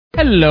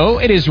Hello,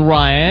 it is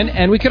Ryan,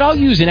 and we could all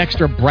use an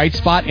extra bright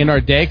spot in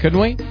our day, couldn't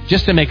we?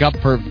 Just to make up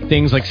for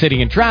things like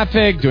sitting in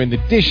traffic, doing the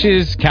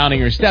dishes, counting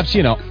your steps,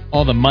 you know,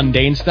 all the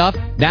mundane stuff.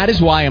 That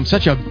is why I'm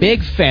such a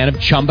big fan of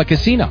Chumba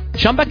Casino.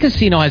 Chumba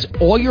Casino has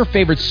all your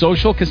favorite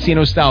social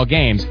casino-style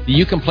games that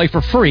you can play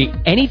for free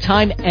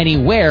anytime,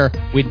 anywhere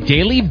with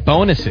daily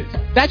bonuses.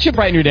 That should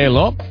brighten your day a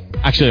little.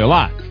 Actually, a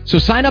lot. So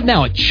sign up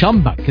now at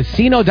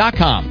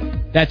ChumbaCasino.com.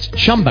 That's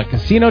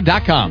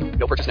ChumbaCasino.com.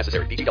 No purchase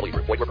necessary. VGW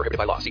Group. Void where prohibited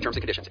by law. See terms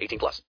and conditions.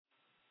 18+.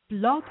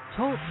 Blog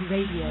Talk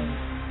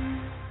Radio.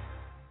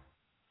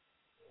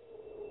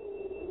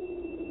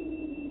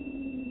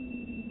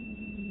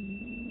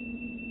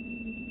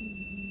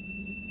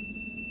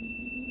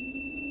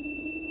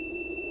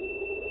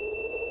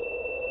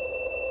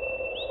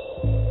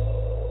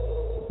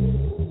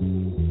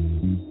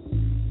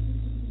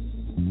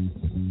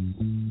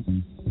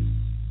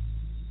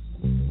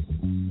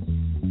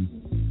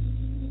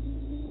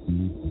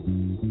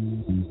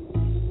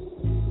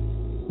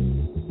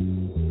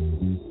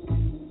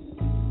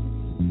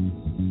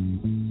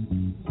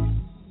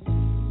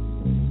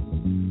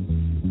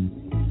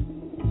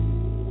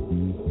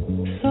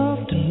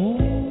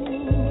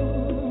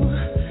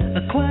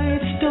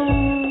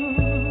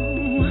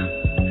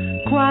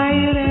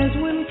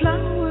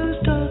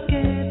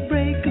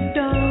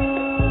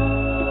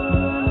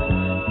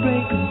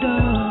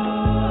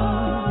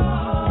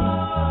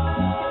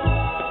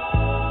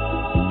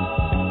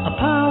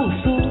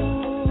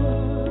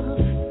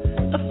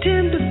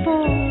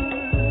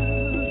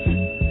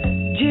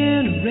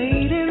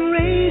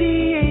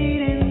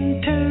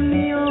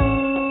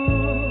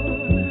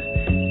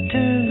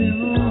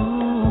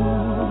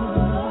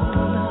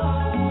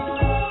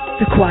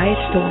 Quiet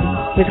Storm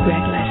with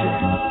Greg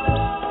Lassiter.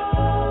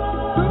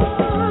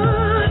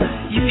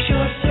 You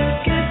sure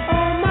circuit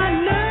all my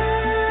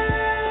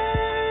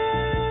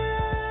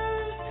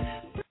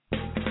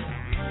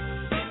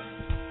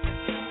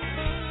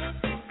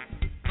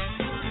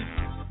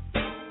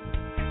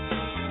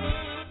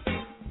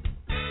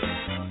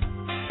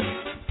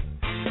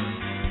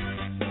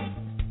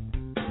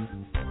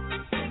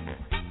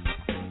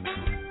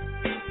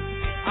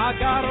I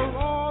got a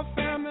raw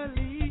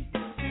family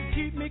to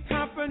keep me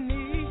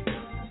company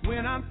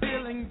when I'm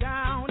feeling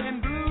down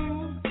and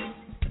blue,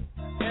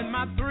 and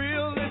my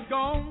thrill is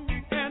gone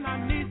and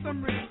I need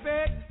some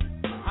respect.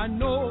 I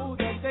know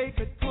that they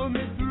could pull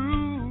me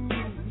through.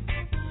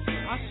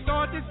 I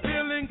started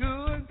feeling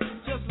good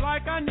just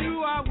like I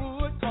knew I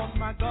would, 'cause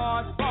my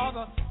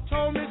Godfather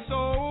told me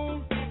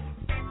so.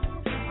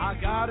 I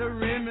got a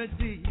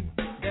remedy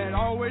that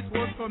always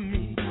works for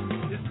me.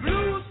 It's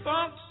blues,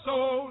 funk,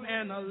 soul,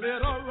 and a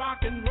little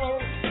rock and roll.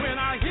 When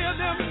I hear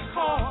them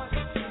chords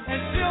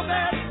and feel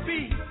that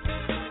beat,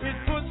 it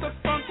puts a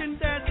funk and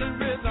dancing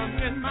rhythm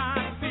in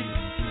my feet.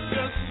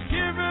 Just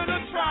give it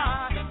a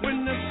try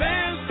when the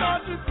band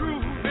starts to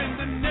groove, and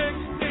the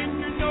next thing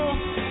you know,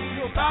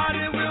 your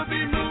body will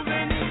be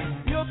moving.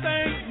 You'll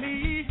thank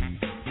me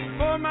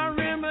for my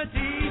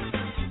remedy.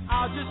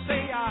 I'll just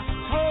say I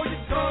told you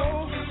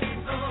so,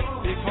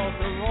 because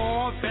the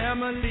Royal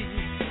family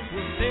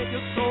will set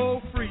your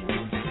soul free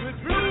with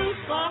blues,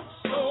 funk,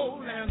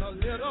 soul, and a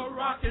little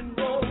rock and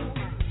roll.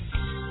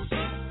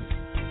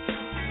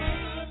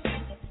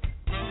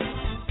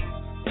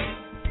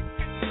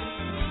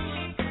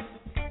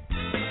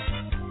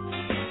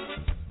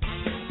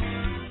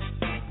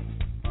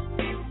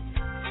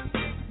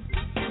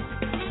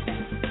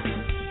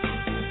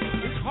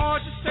 It's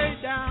hard to stay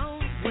down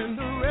when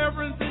the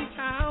Reverend's in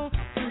town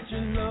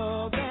preaching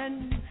love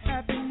and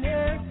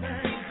happiness.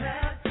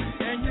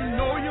 And you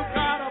know you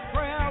got a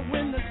prayer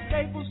when the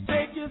Staples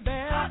take you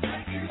there.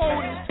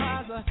 Otis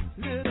tries a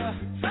little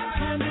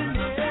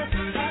tenderness.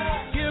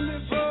 Give me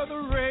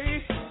Brother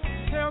Ray,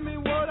 tell me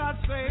what I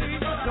say.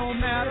 Don't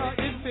matter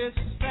if it's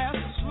fast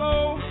or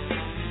slow.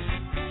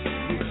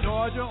 With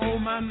Georgia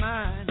on my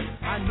mind,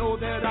 I know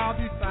that I'll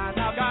be fine.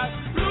 I've got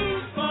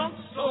blues, funk,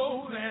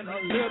 soul, and a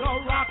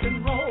little rock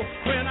and roll.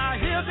 When I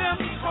hear them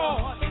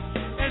chords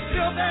and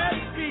feel that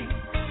beat,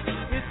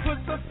 it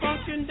puts a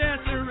funk and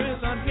dancing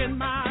rhythm in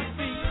my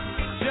feet.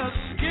 Just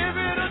give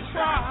it a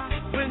try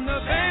when the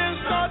band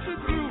starts to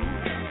groove.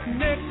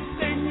 Next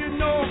thing you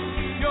know,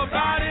 your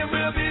body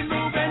will be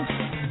moving.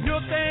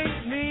 You'll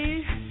thank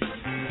me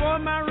for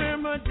my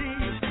remedy.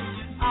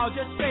 I'll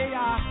just say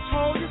I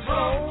told you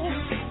so,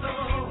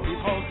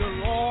 because the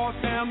Royal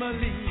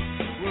family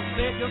will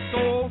set your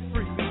soul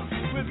free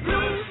with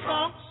blues,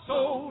 funk,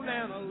 soul,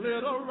 and a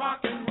little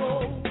rock and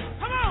roll.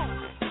 Come on!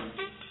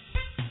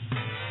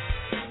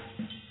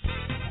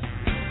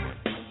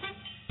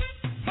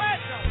 Play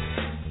it, though.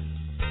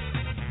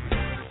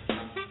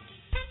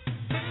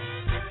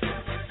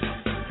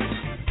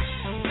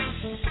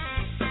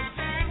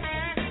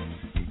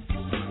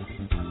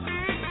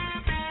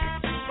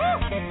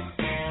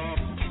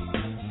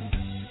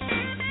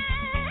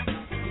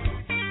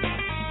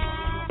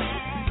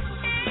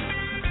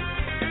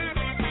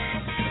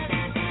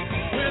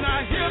 When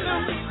I hear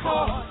them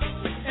chords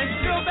and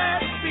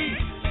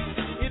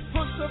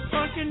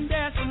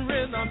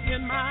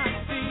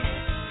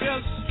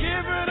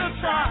give it a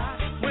try.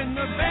 When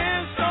the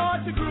band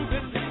starts to groove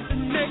it, the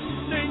next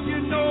thing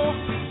you know,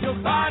 your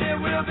body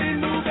will be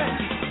moving.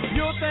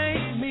 You'll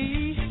thank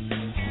me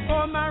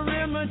for my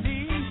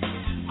remedy.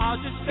 I'll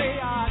just say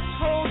I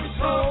told you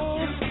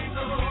so.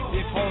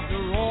 Because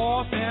the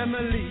Raw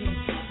family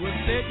will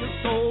set your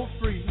soul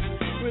free.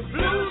 With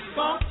blues,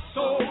 funk,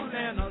 soul,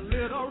 and a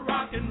little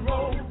rock and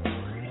roll.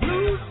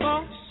 Blues,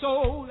 funk,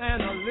 soul,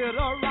 and a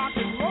little rock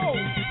and roll.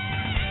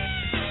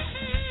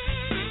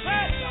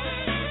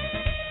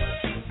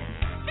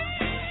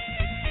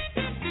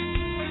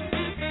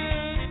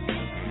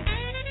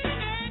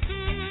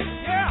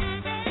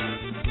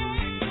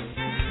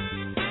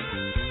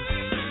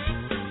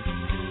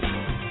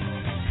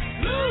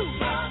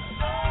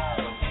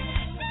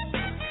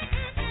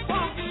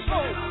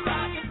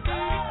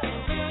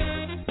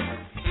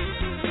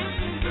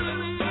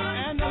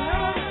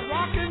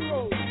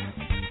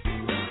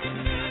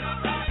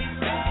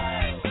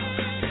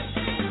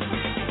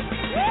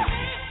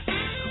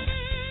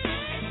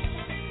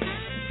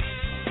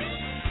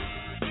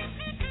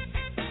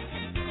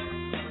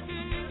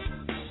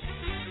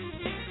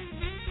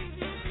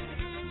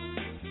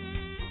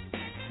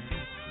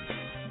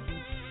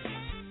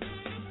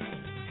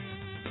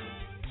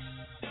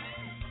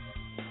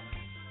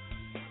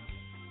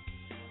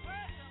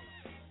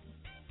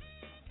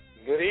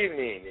 Good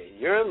evening.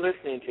 You're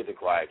listening to The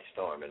Quiet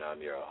Storm, and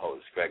I'm your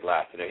host, Greg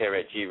Lassiter, here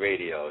at G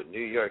Radio, New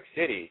York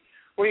City,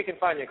 where you can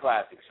find your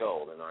classic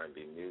soul and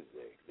R&B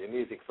music, the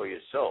music for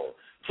your soul.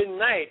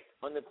 Tonight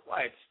on The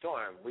Quiet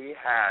Storm, we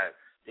have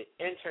the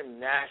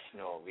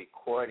international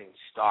recording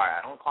star.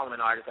 I don't call him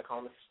an artist, I call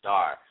him a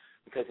star,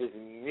 because his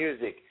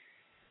music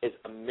is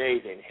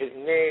amazing. His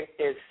name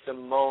is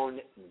Simone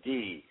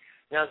D.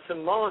 Now,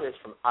 Simone is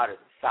from out of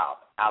South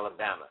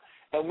Alabama,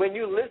 and when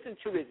you listen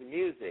to his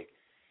music,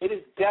 it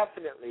is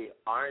definitely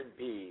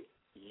R&B,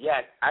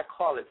 yet I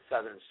call it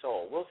Southern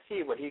Soul. We'll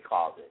see what he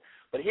calls it.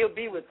 But he'll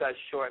be with us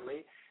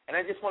shortly, and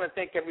I just want to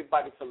thank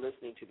everybody for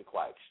listening to The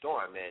Quiet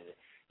Storm. And,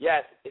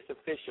 yes, it's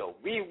official.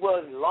 We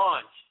will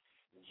launch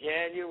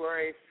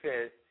January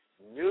 5th,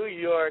 New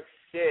York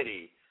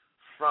City,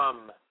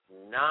 from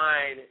 9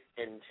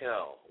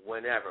 until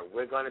whenever.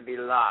 We're going to be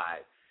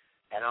live,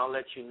 and I'll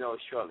let you know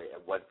shortly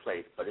at what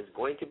place. But it's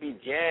going to be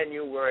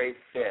January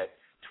 5th,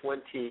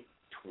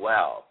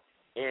 2012,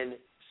 in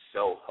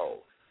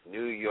Soho,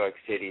 New York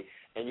City,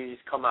 and you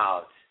just come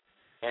out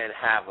and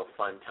have a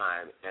fun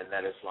time, and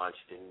that is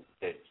launched in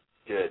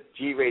the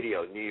G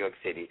Radio New York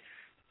City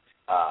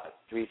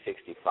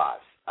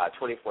 365,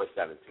 24/7,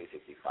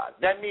 365.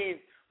 That means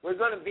we're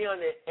going to be on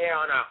the air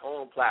on our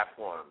own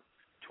platform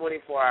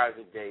 24 hours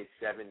a day,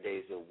 7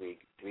 days a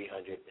week,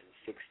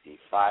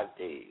 365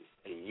 days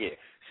a year.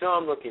 So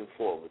I'm looking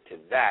forward to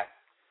that.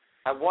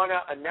 I want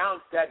to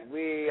announce that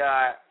we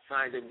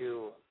signed a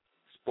new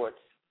sports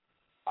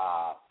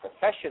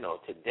professional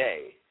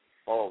today.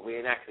 Oh, we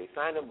didn't actually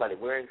sign them, but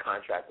we're in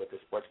contract with the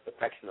sports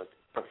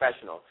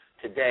professional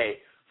today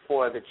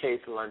for the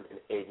Chase London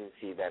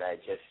agency that I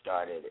just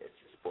started.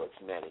 It's a sports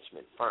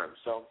management firm.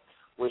 So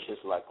wish us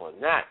luck on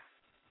that.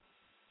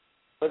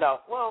 But,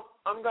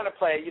 I'm going to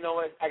play. You know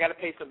what? I got to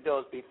pay some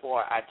bills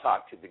before I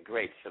talk to the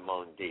great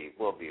Simone D.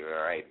 We'll be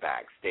right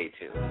back. Stay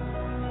tuned.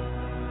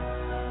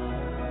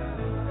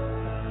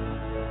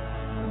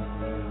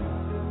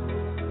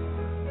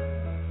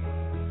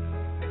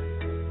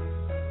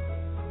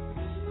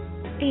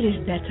 It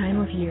is that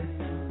time of year.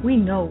 We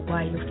know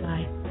why you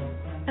fly.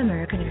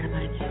 American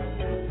Airlines.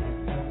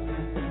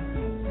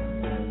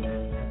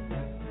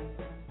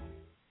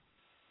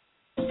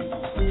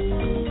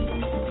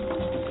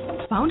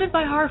 Founded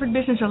by Harvard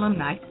Business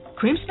alumni,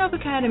 Crimson Oak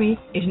Academy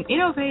is an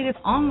innovative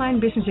online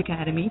business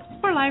academy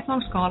for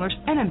lifelong scholars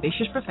and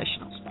ambitious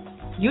professionals.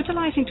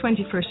 Utilizing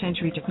 21st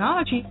century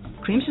technology,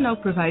 Crimson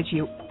Oak provides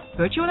you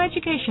virtual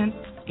education,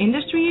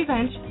 industry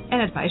events,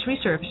 and advisory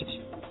services.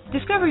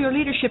 Discover your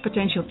leadership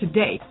potential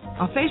today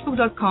on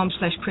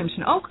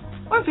Facebook.com/CrimsonOak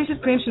or visit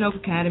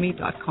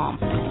CrimsonOakAcademy.com.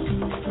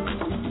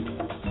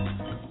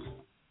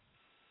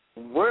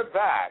 We're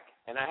back,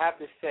 and I have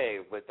to say,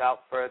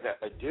 without further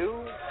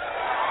ado,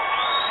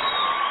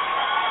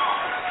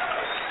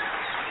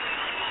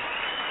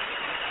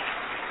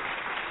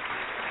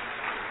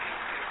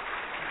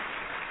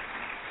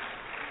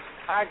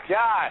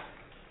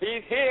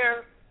 he's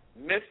here,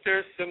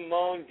 Mr.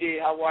 Simone D.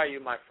 How are you,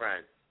 my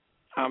friend?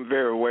 I'm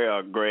very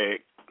well,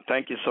 Greg.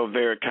 Thank you so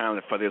very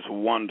kindly for this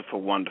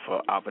wonderful,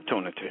 wonderful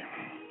opportunity.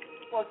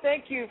 Well,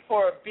 thank you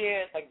for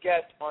being a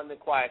guest on The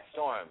Quiet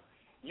Storm.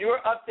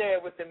 You're up there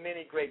with the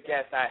many great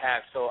guests I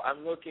have, so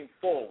I'm looking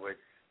forward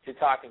to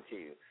talking to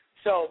you.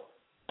 So,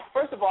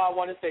 first of all, I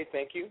want to say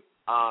thank you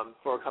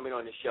for coming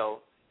on the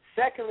show.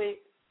 Secondly,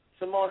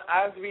 Simone,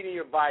 I was reading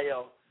your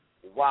bio.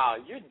 Wow,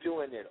 you're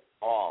doing it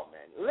all,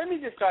 man. Let me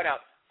just start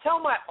out. Tell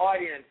my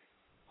audience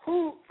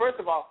first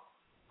of all,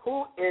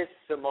 who is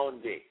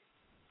Simone D?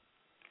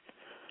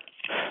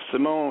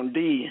 Simone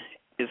D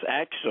is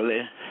actually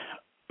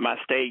my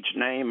stage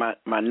name.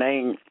 My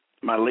name,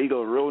 my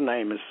legal real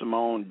name is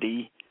Simone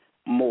D.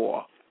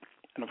 Moore.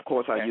 And, of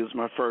course, I use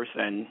my first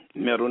and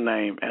middle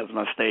name as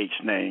my stage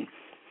name.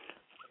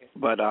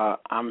 But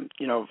I'm,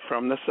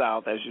 from the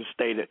South, as you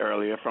stated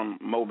earlier, from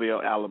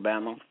Mobile,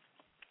 Alabama.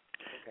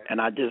 Okay.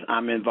 And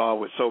I'm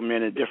involved with so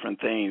many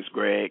different things,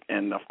 Greg.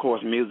 And, of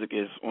course, music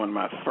is one of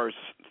my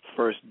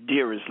first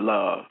dearest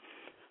love.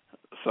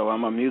 So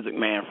I'm a music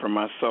man from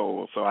my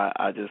soul. So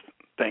I just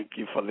thank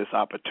you for this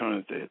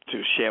opportunity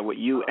to share with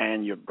you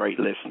and your great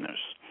listeners.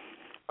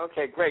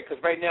 Okay, great,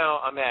 because right now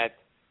I'm at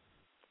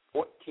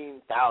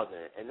 14,000,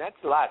 and that's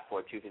a lot for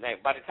a Tuesday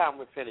night. By the time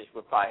we're finished,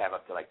 we'll probably have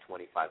up to like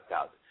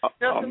 25,000.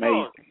 Now,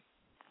 Simone,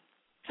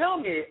 tell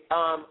me,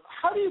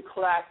 how do you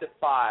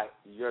classify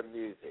your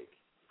music?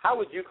 How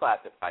would you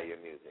classify your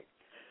music?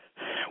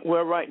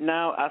 Well, right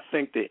now, I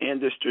think the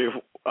industry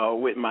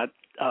with my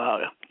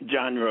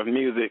genre of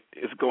music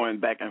is going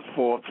back and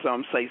forth.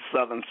 Some say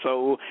Southern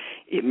Soul.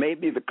 It may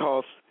be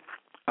because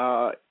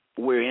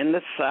we're in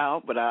the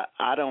South, but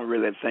I don't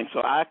really think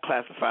so. I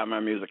classify my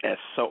music as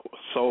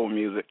soul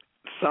music.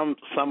 Some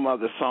of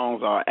the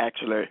songs are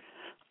actually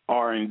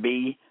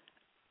R&B,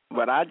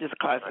 but I just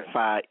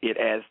classify it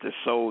as the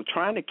soul,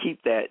 trying to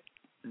keep that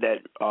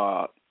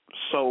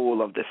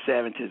soul of the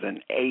 70s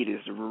and 80s,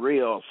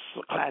 real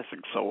classic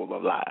soul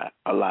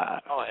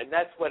alive. Oh, and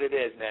that's what it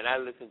is, man. I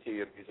listen to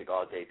your music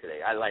all day today.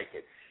 I like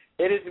it.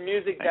 It is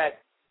music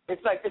that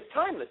it's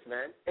timeless,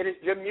 man. It is,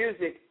 your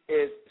music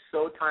is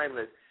so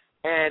timeless.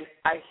 And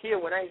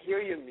when I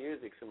hear your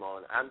music,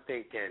 Simone, I'm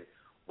thinking,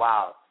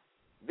 wow,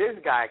 this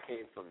guy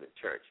came from the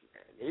church,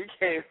 man. He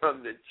came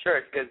from the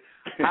church, because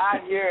I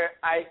hear,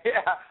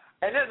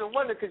 and there's a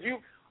wonder, because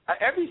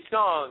every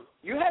song,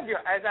 you have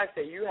as I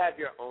say, you have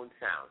your own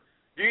sound.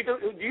 Do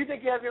you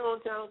think you have your own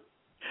sound?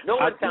 No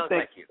one sounds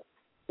like you.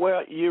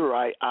 Well, you're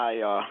right.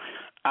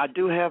 I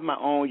do have my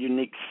own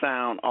unique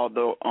sound,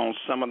 although on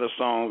some of the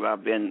songs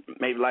I've been,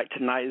 maybe like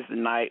Tonight Is the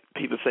Night,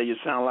 people say you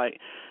sound like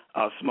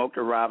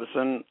Smokey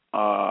Robinson.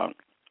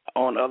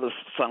 On other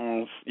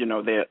songs,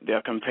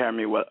 they'll compare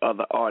me with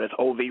other artists.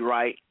 O.V.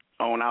 Wright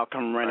on I'll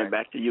Come Running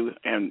Back to You,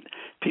 and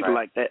people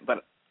like that.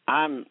 But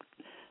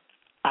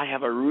I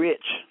have a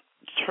rich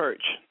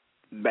church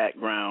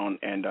background,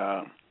 and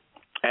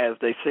as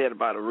they said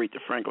about Aretha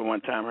Franklin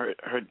one time,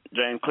 her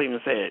James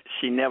Cleveland said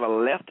she never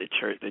left the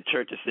church. The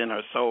church is in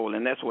her soul,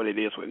 and that's what it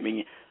is with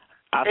me.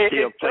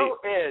 It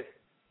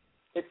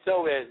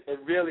so is. It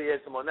really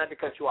is, Simone. Not to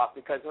cut you off,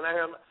 because when I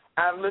hear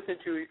I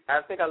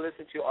think I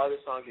listened to all the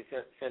songs you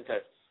sent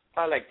us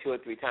probably like 2 or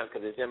 3 times,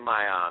 because it's in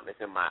my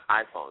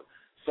iPhone.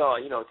 So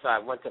so I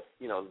want to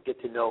get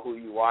to know who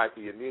you are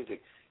through your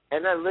music,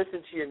 and I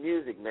listen to your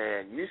music,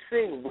 man. You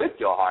sing with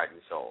your heart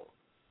and soul.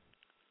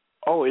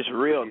 Oh, it's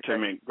real to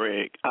me,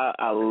 Greg.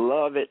 I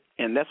love it,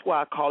 and that's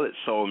why I call it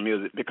soul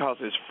music, because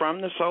it's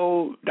from the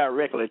soul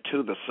directly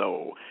to the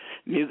soul.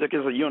 Music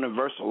is a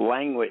universal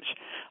language.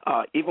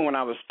 Even when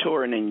I was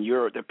touring in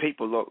Europe, the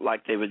people looked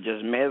like they were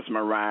just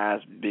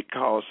mesmerized,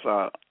 because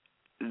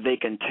they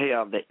can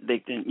tell that they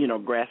can,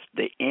 grasp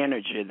the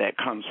energy that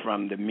comes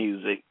from the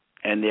music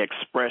and the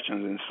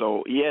expressions. And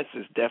so, yes,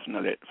 it's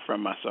definitely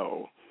from my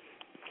soul.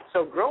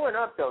 So growing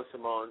up, though,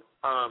 Simone,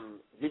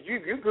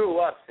 you grew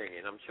up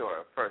singing, I'm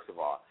sure, first of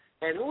all.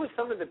 And who were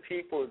some of the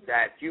people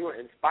that you were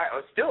inspired,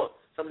 or still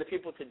some of the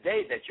people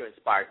today that you're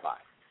inspired by?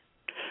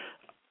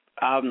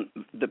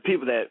 The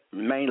people that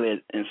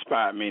mainly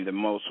inspired me the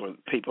most were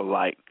people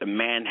like the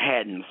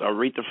Manhattans,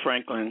 Aretha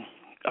Franklin,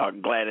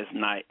 Gladys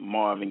Knight,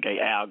 Marvin Gaye,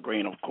 Al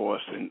Green, of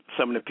course, and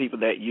some of the people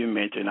that you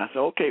mentioned. I said,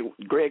 okay,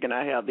 Greg and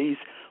I have these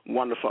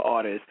wonderful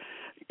artists,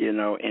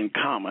 in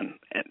common.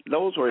 And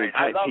those were the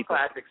type people.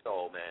 I love classic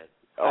soul, man.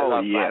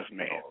 Oh, yes,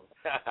 man.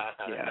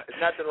 Yeah. It's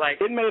nothing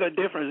like it made a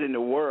difference in the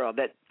world,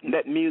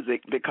 that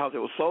music, because it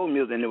was soul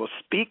music and it was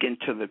speaking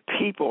to the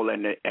people,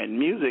 and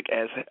music,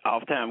 as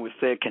oftentimes we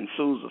said, can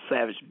soothe a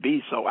savage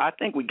beast. So I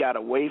think we got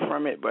away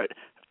from it, but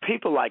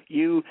people like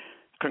you,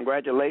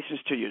 congratulations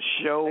to your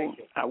show. You.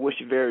 I wish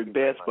you very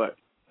best, but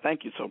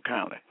thank you so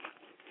kindly.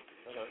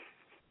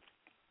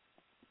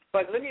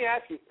 But let me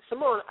ask you,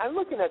 Simone, I'm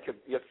looking at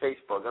your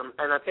Facebook,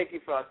 and I thank you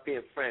for us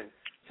being friends.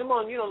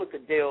 Simone, you don't look a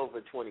day over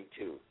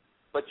 22,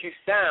 but you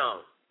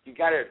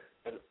got an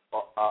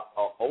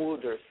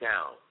older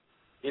sound,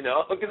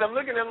 because I'm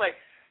looking at them like,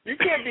 you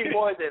can't be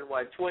more than,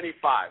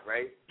 25,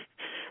 right?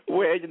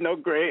 Well,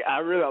 Greg, I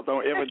really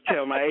don't ever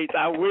tell my age.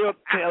 I will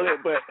tell it,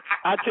 but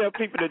I tell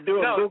people to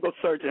do a Google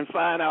search and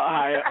find out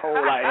how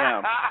old I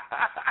am.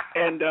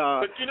 And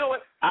but you know what?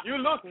 You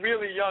look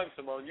really young,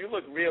 Simone. You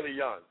look really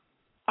young.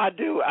 I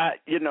do. I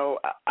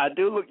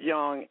do look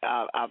young.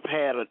 I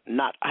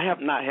have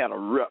not had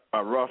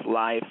a rough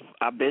life.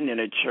 I've been in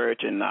a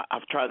church, and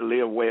I've tried to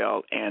live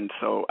well, and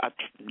so I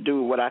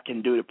do what I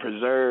can do to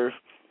preserve,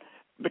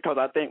 because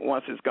I think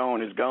once it's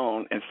gone,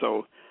 and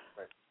so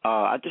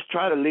I just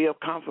try to live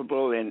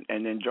comfortable and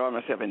enjoy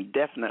myself, and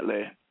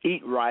definitely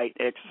eat right,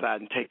 exercise,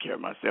 and take care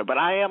of myself. But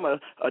I am a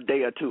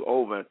day or two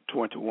over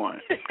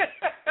 21.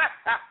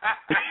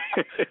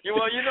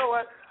 Well, you know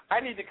what? I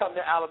need to come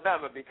to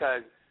Alabama,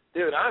 because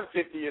dude, I'm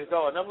 50 years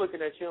old, and I'm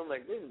looking at you. I'm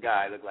like, this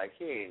guy looks like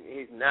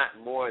he's not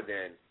more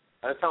than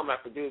I was telling my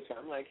producer,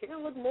 I'm like, he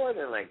don't look more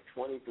than like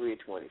 23,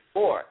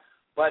 24.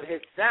 But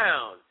his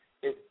sound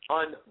is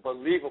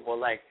unbelievable.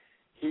 Like,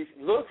 he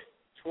looks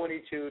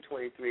 22,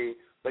 23,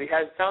 but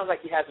sounds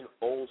like he has an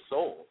old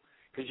soul.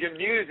 Because your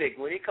music,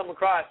 when you come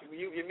across,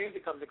 your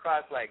music comes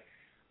across like,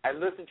 I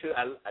listen to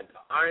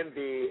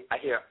R&B, I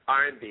hear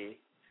R&B,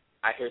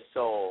 I hear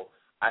soul,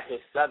 I hear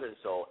Southern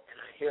soul, and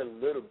I hear a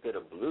little bit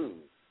of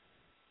blues.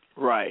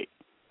 Right.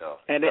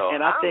 And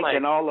I think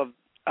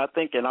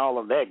in all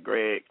of that,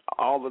 Greg,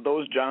 all of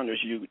those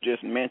genres you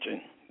just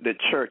mentioned, the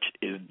church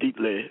is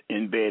deeply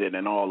embedded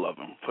in all of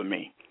them for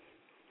me.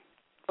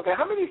 Okay,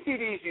 how many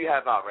CDs do you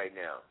have out right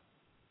now?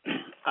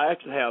 I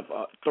actually have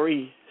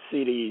 3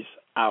 CDs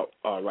out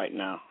right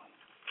now.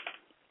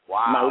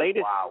 Wow!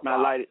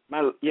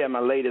 My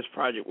latest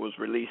project was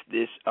released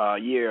this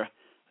year.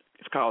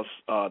 It's called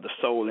The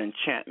Soul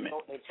Enchantment.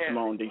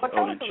 SIMONE.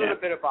 Tell us a little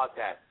bit about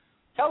that.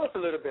 Tell us a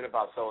little bit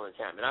about Soul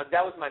Enchantment.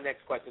 That was my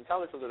next question.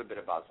 Tell us a little bit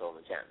about Soul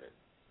Enchantment.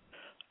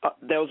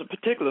 There was a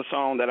particular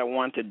song that I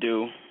wanted to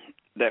do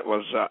that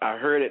was, I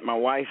heard it, my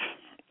wife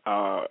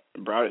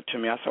brought it to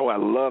me. I said, I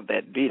love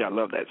that beat. I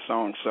love that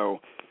song. So,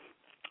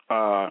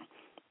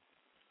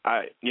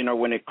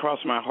 when it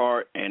crossed my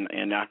heart and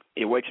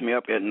it wakes me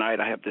up at night,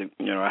 I have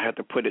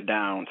to put it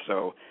down.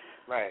 So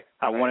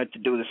I wanted to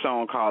do the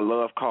song called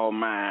Love Called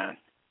Mine.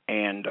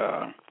 And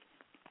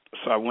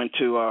so I went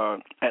to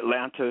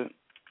Atlanta,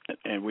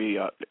 and we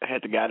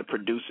had the guy to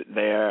produce it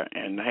there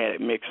and had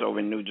it mixed over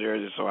in New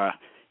Jersey. So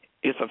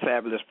it's a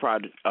fabulous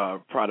product,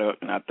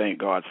 and I thank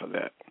God for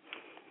that.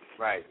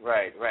 Right.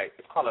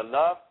 It's called A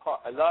Love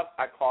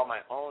I Call My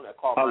Own. A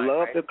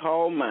Love to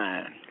Call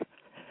Mine.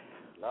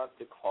 Love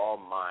to Call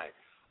Mine.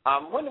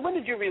 When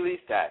did you release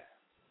that?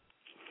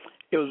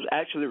 It was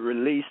actually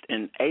released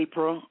in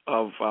April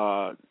of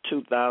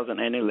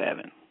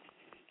 2011.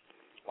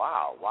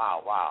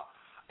 Wow.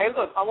 Hey,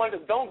 look,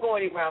 don't go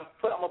anywhere. I'm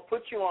going to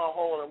put you on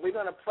hold, and we're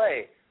going to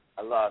play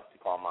A Love to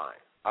Call Mine.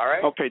 All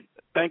right? Okay.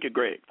 Thank you,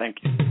 Greg. Thank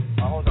you.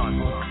 Hold on.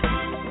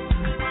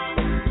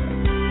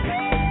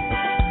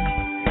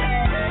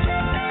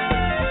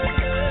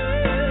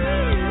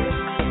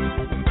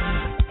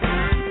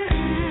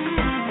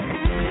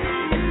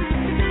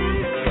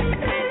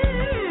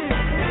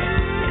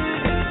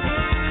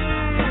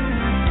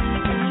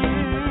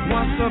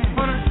 Once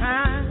upon a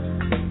time,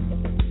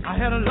 I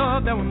had a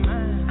love that was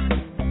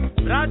mine,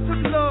 but I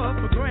took love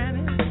for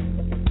granted.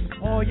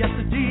 Oh, yes,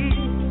 I did.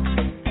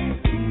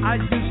 I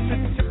used to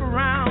tip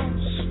around,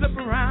 slip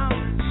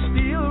around,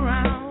 steal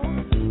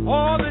around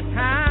all the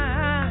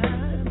time.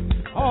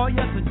 Oh,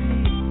 yes, I did.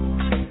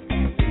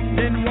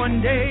 Then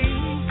one day,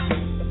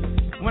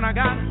 when I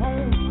got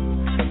home,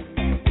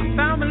 I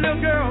found my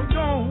little girl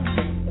gone,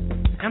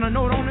 and a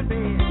note on the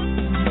bed.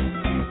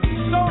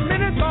 So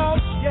many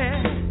thoughts,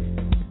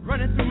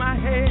 running through my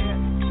head.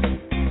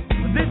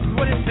 But this is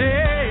what it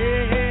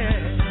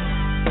said.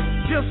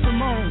 Dear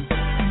Simone,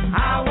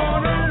 I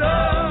want a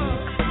love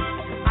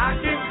I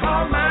can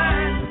call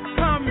mine,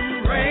 come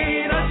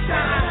rain or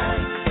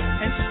shine,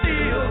 and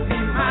still be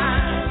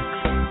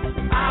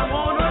mine. I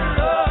want a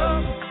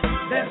love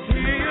that's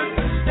here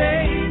to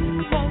stay,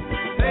 won't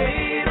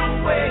fade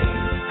away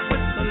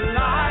with the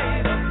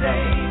light of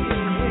day.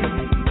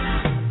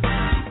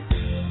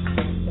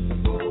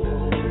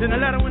 Then the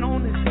letter went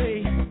on to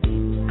say,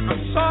 I'm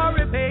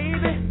sorry,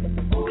 baby,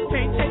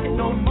 can't take it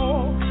no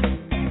more.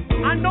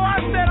 I know I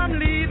said I'm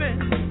leaving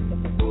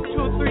 2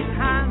 or 3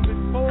 times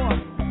before,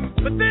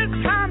 but this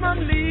time I'm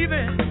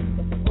leaving,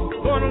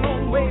 going a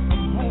long way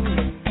from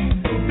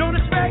home. Don't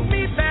expect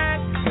me back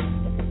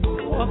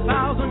for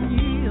 1,000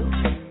 years.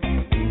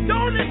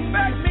 Don't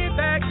expect me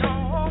back,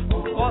 no,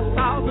 for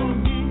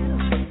 1,000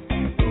 years.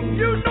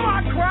 You know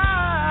I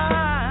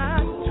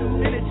cried too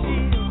many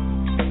tears.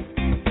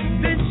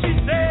 Then she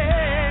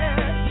said,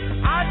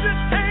 I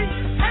just can't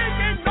take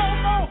it no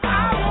more.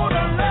 I want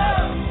a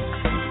love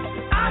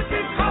I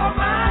can call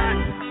mine,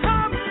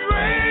 come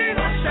rain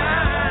or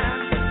shine,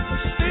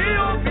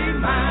 still be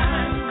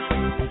mine.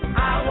 I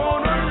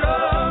want a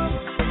love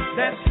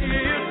that's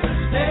here to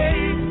stay,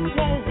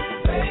 won't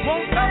fade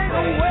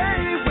away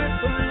with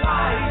the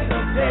light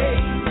of day.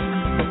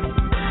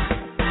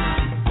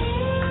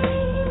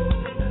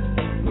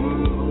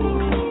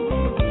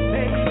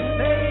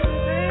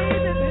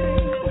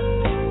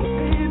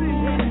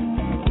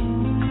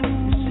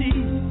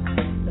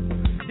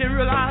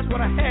 What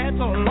I had,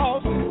 so I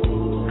lost it.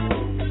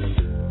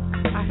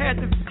 I had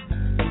the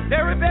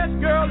very best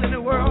girl in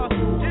the world.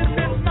 It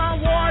missed my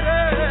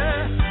water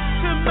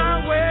to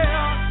my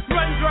well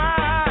run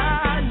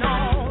dry. No,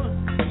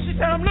 she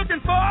said I'm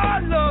looking for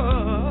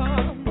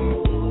love,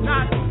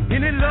 not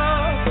any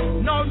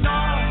love. No.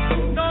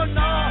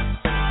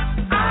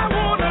 I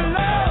want a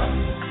love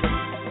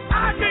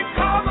I can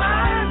call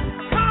mine,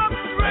 come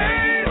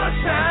rain or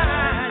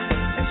shine,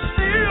 and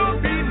still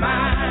be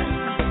mine.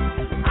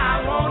 I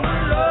want a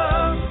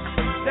love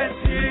that's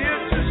here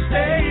to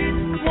stay,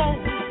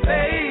 won't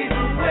fade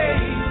away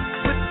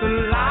with the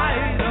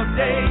light of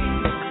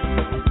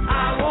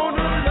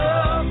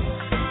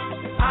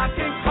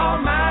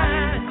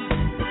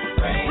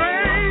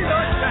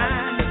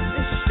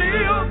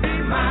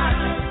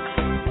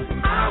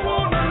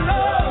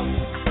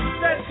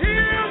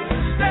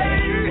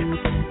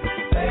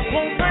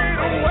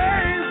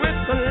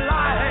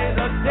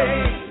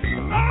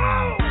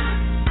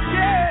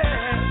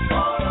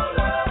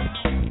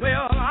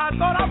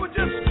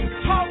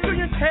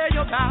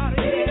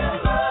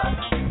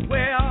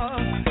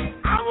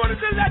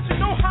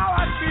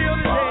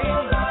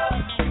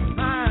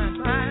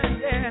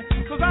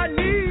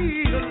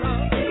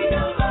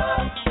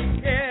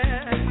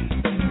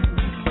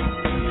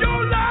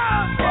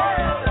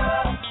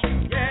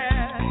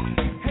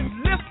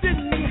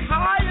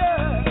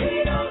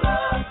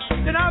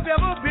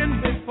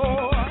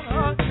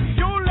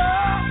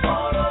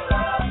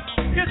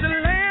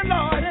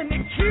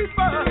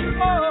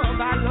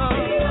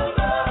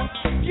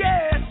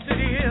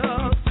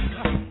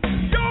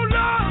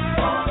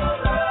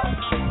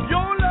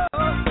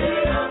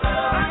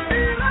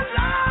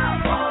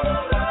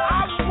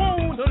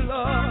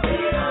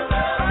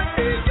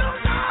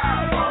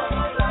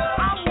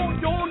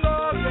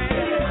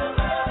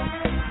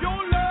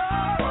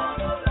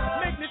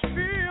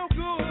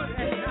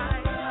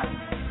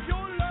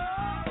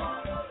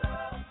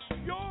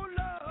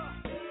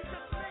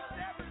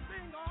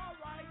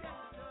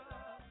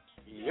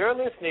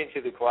You're listening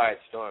to The Quiet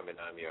Storm, and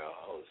I'm your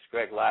host,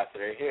 Greg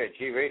Lassiter, here at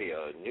G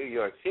Radio, New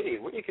York City,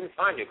 where you can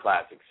find your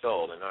classic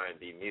soul and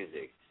R&B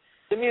music,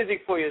 the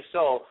music for your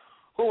soul.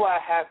 Who I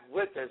have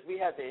with us, we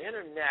have the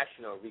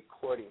international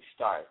recording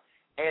star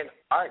and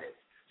artist,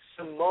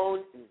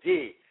 Simone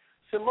D.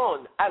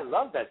 Simone, I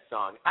love that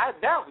song.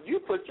 Now you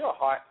put your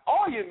heart,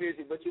 all your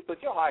music, but you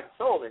put your heart and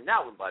soul in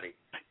that one, buddy.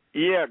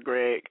 Yeah,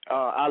 Greg,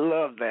 I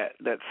love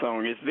that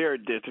song. It's very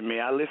dear to me.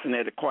 I listen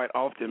to it quite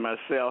often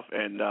myself,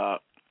 and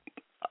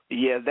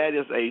yeah, that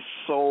is a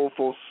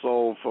soulful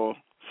song.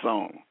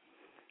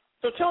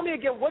 So tell me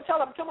again,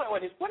 tell my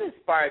audience, what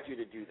inspired you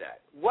to do that?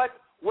 Why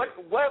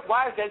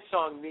does that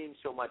song mean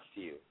so much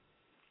to you?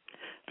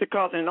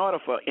 Because in order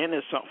for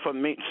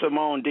me,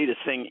 Simone D, to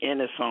sing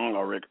any song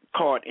or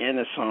record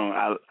any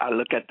song, I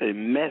look at the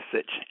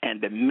message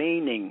and the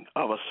meaning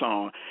of a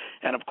song.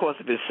 And, of course,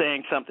 if it's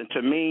saying something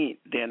to me,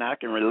 then I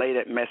can relay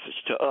that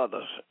message to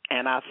others.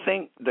 And I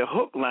think the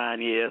hook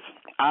line is,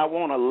 I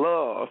want to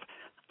love,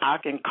 I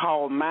can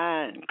call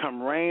mine,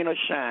 come rain or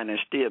shine, and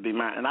still be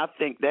mine. And I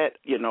think that,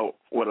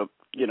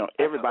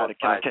 everybody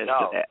can attest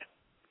to that.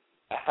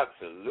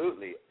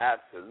 Absolutely.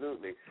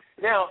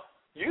 Now,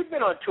 you've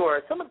been on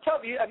tour. Someone tell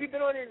me, have you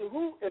been on it?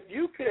 If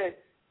you could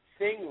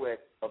sing with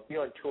or be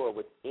on tour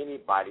with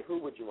anybody, who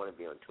would you want to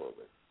be on tour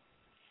with?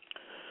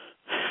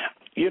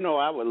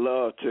 I would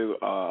love to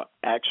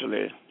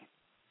actually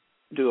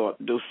do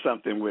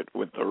something with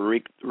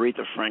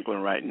Aretha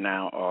Franklin right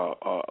now,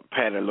 or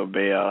Patti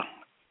LaBelle.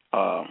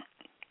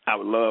 I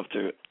would love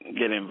to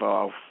get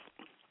involved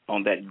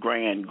on that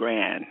grand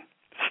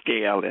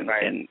scale and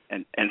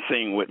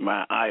sing with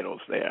my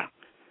idols there.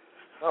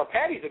 Oh,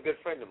 Patty's a good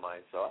friend of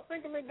mine, so I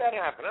think I'll make that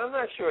happen. I'm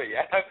not sure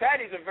yet.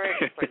 Patty's a very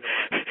good friend of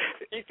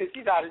mine.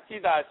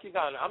 She's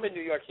out. I'm in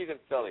New York. She's in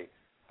Philly.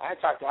 I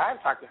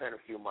haven't talked to her in a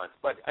few months,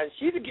 but from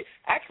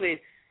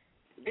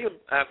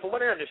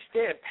what I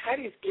understand,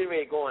 Patty's getting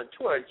ready to go on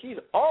tour, and she's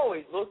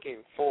always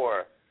looking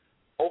for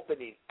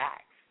opening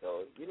acts.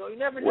 So you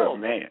never know. Well,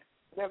 man,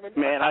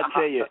 I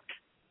tell you,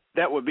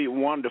 that would be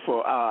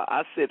wonderful.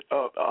 I sit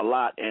up a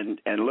lot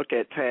and look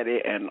at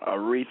Patty and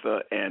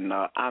Aretha, and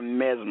I'm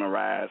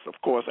mesmerized.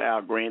 Of course,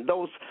 Al Green.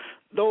 Those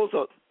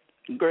are,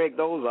 Greg,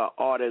 those are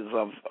artists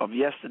of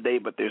yesterday,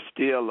 but they're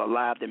still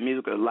alive. Their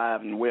music is alive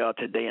and well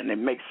today, and they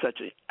make such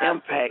an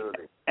impact.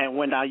 And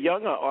when our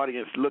younger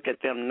audience look at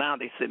them now,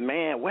 they say,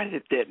 man, where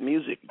did that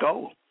music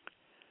go?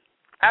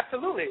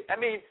 Absolutely. I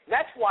mean,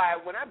 that's why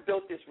when I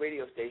built this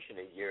radio station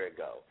a year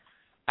ago,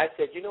 I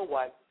said, you know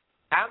what?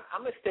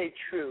 I'm going to stay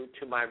true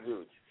to my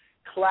roots,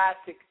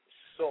 classic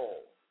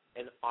soul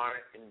and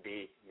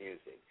R&B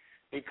music,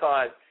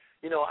 because,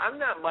 I'm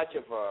not much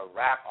of a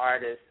rap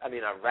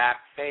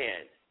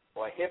fan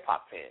or a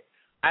hip-hop fan.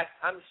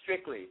 I'm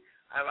strictly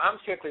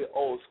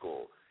old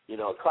school,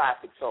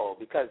 classic soul,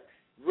 because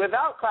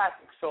without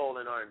classic soul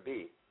and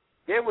R&B,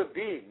 there would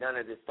be none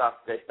of this stuff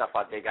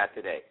out they got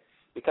today,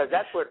 because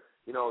that's what,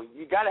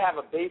 you got to have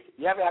a base.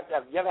 You have to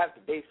have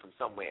the base from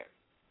somewhere.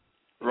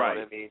 You know what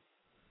I mean?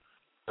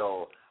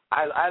 So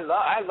I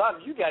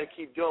love you got to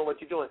keep doing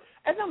what you're doing.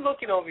 As I'm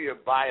looking over your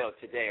bio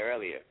today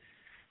earlier,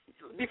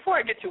 before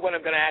I get to what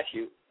I'm going to ask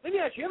you, let me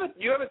ask you,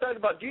 you ever thought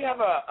about, do you have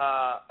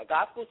a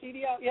gospel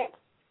CD out yet?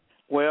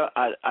 Well,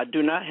 I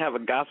do not have a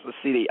gospel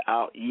CD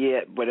out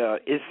yet, but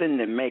it's in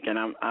the making.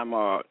 I'm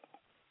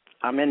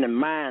in the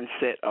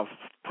mindset of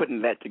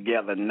putting that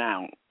together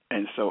now,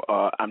 and so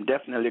I'm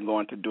definitely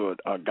going to do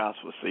a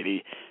gospel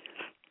CD.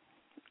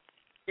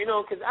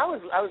 Because I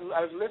was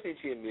listening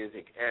to your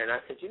music, and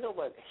I said, you know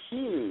what,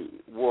 you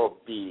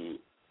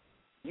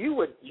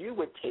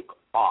would take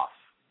off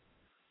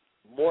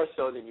more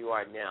so than you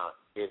are now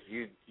if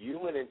you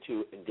went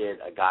into and did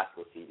a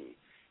gospel CD.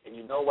 And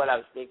you know what I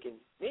was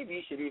thinking? Maybe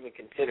you should even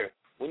consider,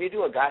 when you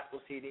do a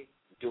gospel CD,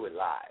 do it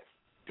live.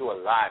 Do a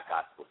live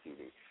gospel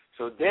CD.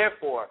 So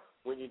therefore,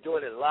 when you're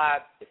doing it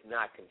live, it's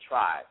not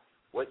contrived.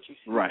 What you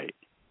see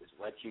is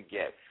what you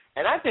get.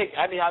 And I'm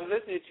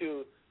listening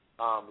to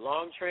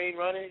Long Train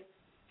Running.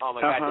 Oh,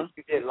 my God,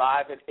 you did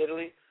live in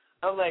Italy.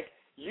 I'm like,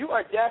 you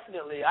are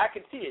definitely, I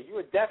can see it, you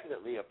are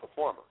definitely a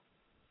performer.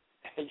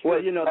 Well,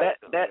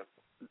 that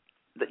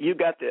you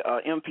got the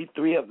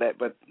MP3 of that,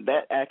 but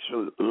that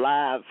actual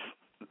live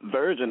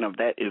version of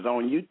that is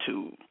on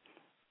YouTube.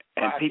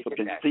 And people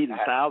can see the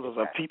thousands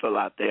of people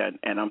out there,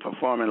 and I'm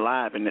performing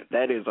live, and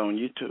that is on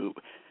YouTube.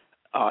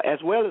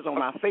 As well as on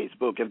my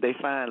Facebook. If they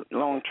find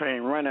Long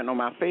Train Running on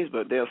my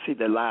Facebook, they'll see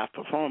the live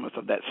performance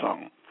of that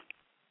song.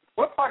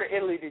 What part of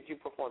Italy did you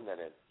perform that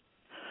in?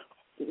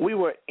 We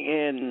were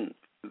in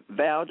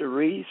Val di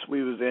Ries.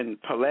 We was in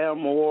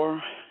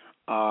Palermo,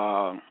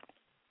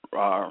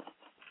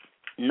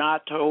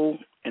 Nato.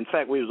 In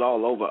fact, we was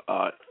all over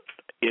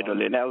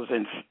Italy. And that was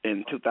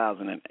in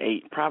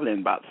 2008, probably in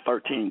about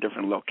 13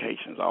 different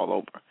locations all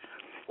over.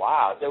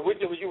 Wow. So were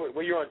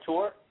you on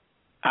tour?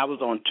 I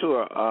was on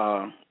tour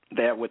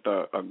there with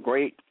a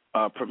great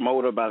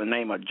promoter by the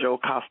name of Joe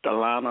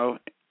Castellano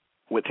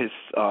with his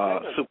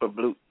Super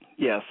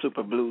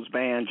Blues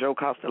band, Joe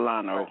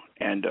Castellano,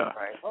 and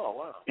oh,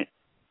 wow.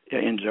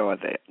 enjoyed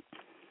that.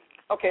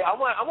 Okay, I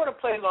want to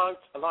play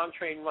long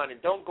train running.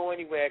 Don't go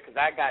anywhere because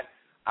I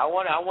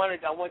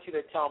want you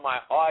to tell my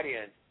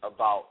audience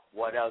about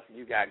what else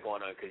you got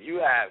going on because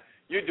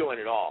you're doing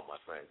it all, my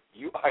friend.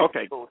 You are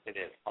doing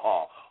it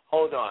all.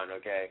 Hold on,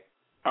 okay?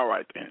 All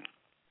right then.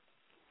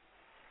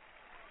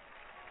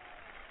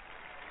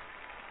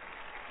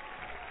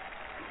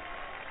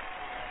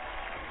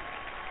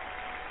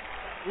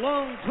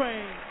 Long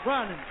train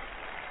running.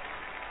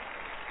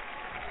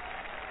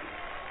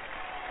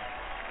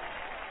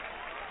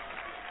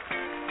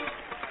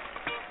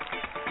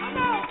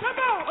 Come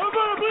on,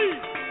 everybody,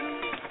 please.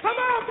 Come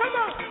on. Come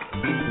on.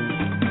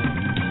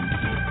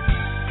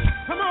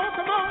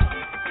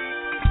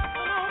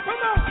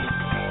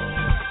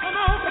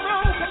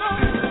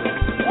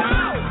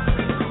 Wow.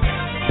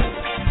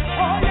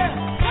 Oh, yeah.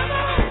 Come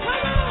on.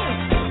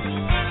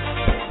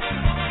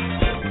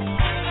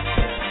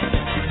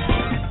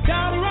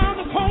 Down around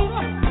the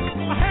corner,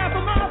 I have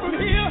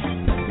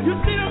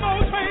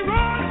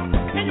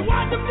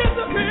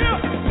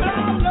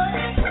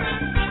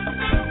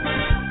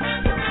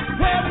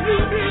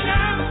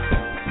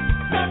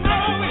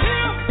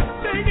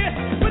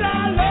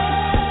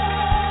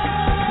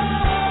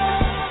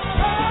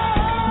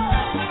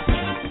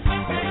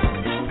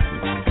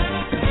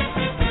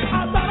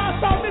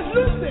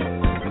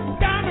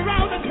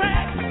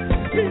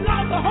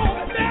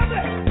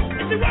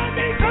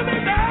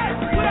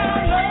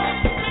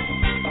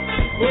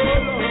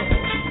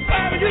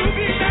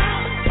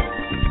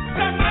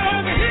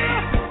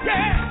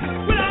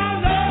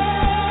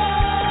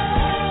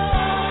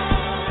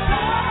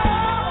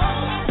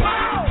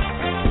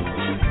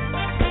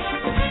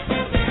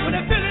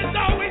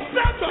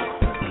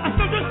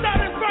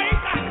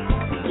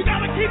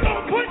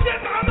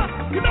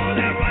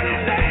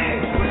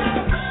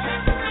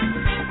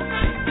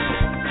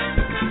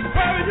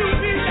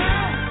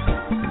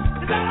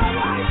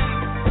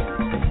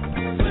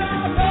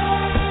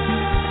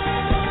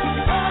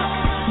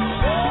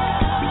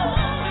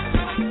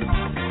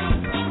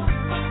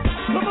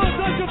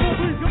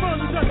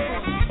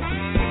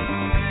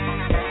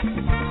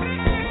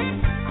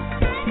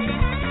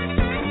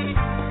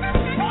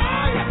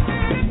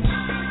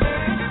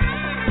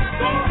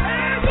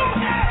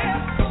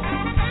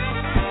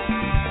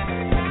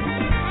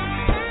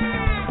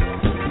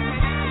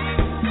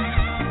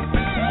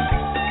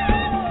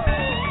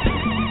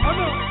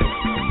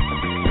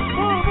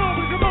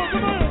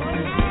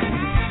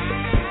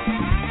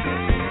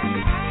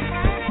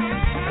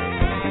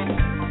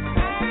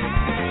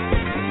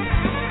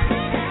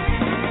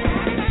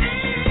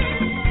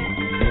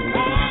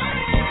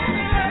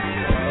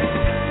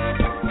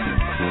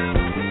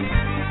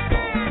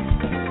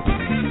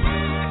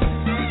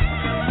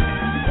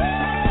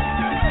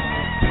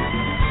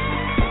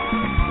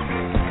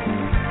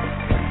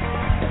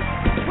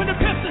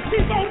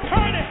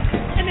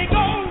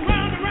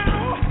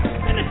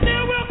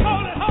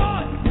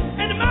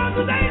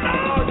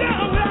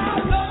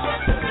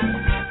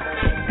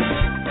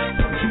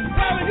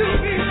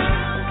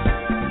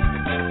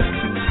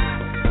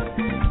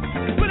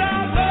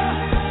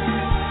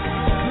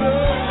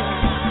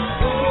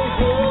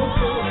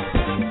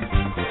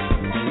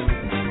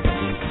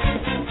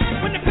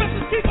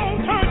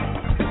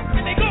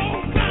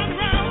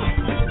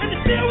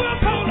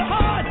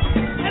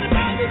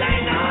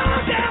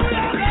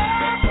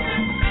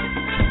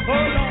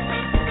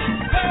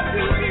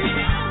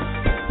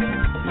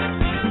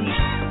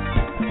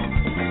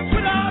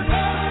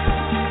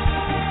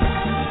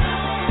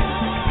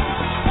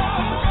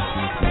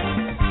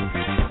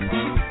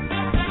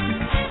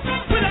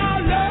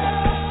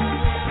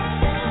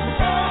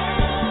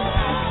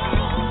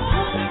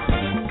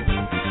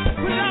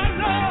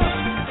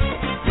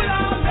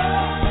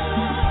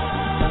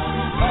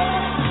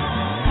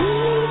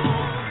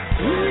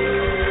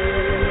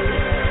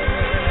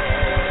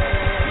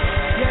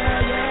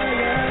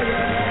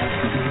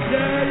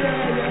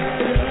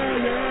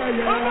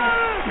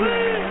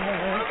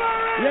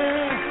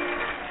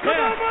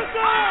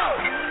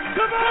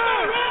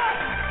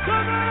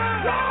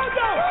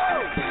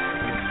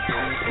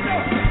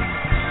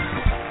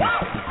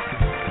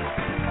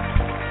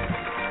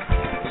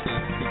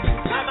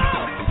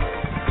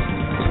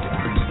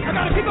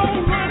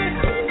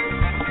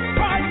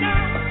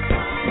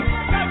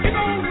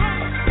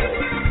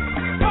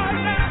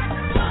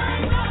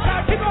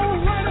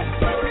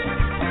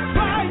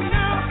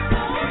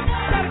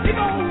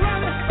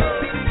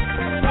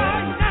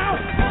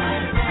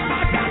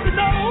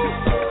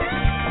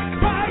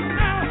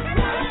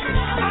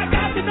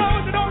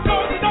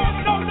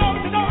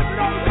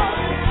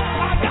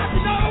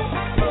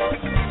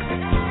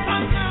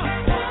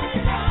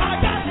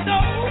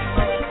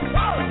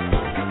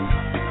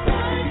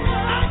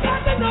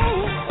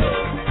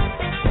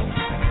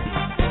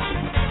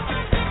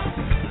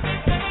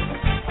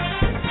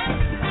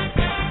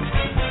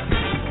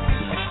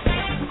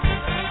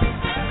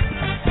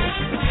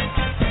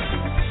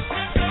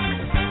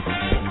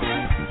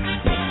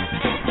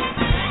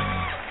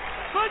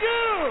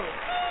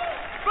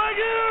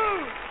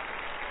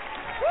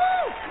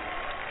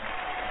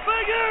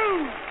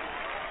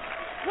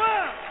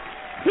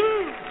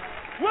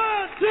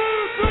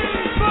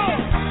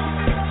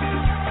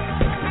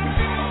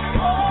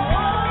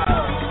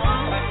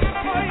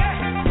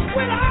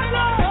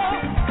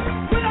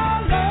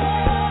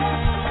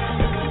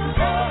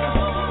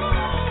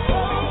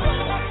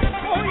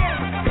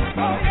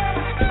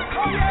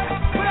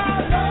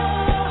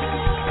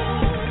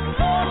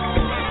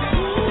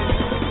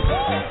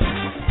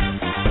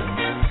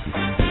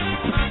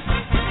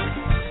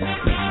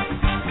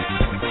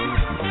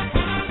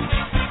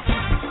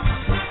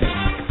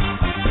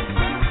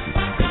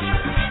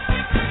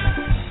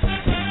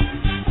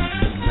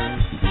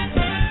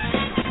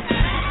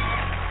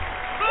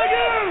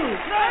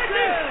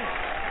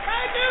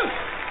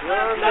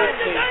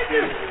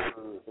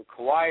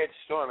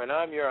Storm, and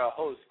I'm your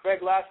host,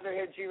 Greg Lassiter,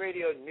 here at G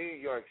Radio New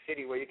York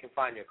City, where you can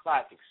find your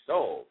classic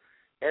soul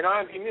and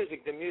R&B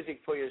music, the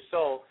music for your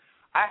soul.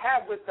 I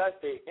have with us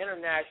the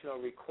international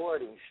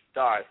recording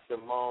star,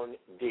 Simone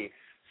D.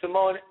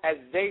 Simone, as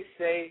they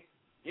say,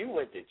 you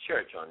went to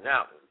church on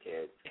that one,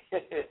 kid.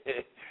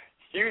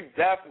 You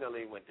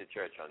definitely went to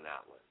church on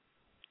that one.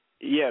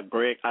 Yeah,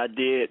 Greg, I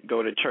did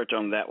go to church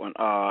on that one.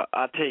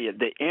 I tell you,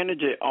 the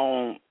energy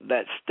on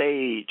that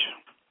stage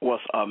was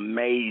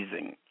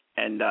amazing.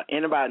 And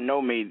anybody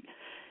know me,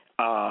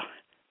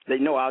 they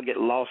know I'll get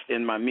lost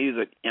in my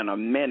music in a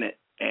minute.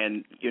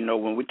 And, you know,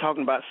 when we're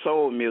talking about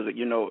soul music,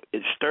 you know,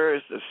 it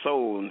stirs the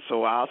soul. And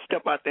so I'll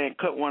step out there and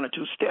cut one or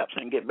two steps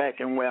and get back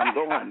in where I'm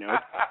going. You know?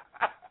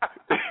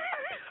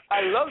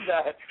 I love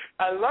that.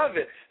 I love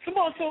it.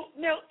 Simone, so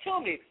now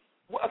tell me,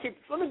 okay,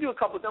 let me do I'm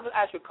going to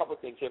ask you a couple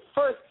things here.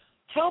 First,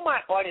 tell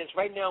my audience,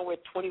 right now we're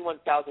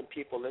 21,000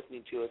 people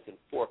listening to us in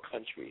 4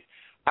 countries.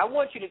 I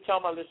want you to tell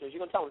my listeners, you're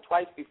going to tell them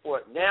twice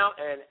before now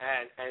and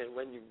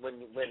when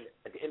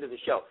at the end of the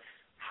show,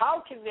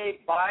 how can they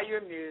buy your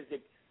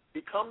music,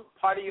 become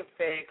part of your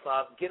fan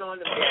club, get on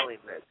the mailing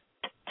list?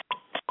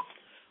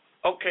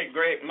 Okay,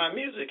 Greg, my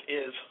music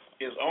is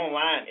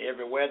online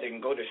everywhere. They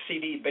can go to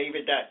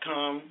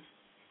cdbaby.com.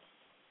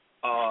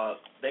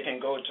 They can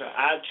go to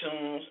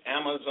iTunes,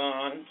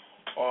 Amazon,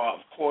 or, of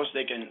course,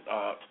 they can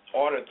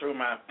order through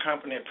my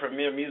company,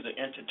 Premier Music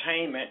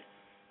Entertainment,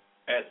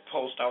 at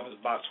Post Office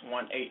Box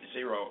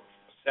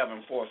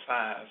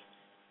 180745,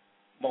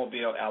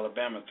 Mobile,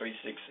 Alabama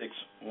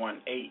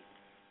 36618.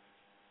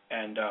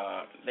 And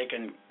they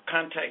can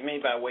contact me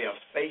by way of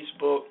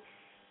Facebook.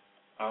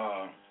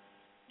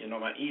 You know,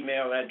 my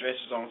email address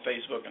is on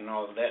Facebook and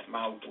all of that.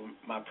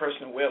 My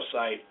personal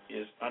website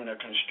is under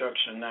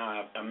construction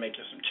now. I'm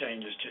making some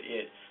changes to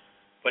it.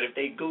 But if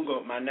they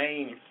Google my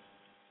name,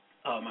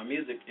 my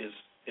music is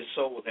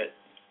sold at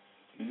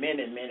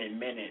many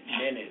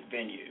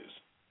venues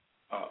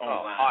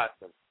online.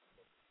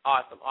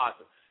 Awesome.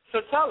 So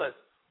tell us,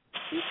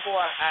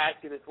 before I ask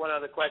you this one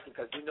other question,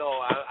 because you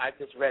know I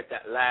just read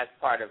that last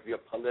part of your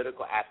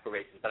political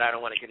aspirations, but I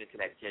don't want to get into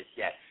that just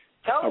yet.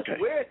 Tell us,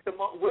 where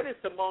does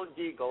Simone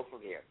D go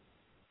from here?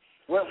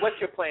 What's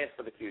your plans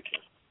for the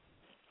future?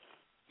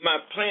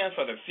 My plan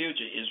for the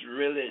future is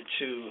really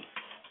to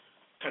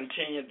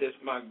continue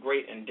my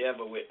great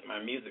endeavor with my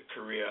music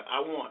career.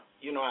 I've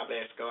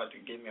asked God to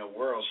give me a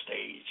world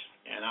stage,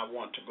 and I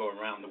want to go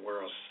around the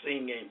world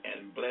singing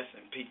and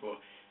blessing people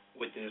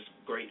with this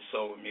great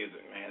soul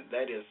music, man.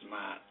 That is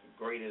my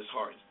greatest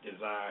heart's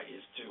desire,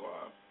 is to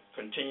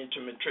continue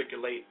to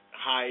matriculate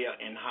higher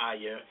and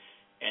higher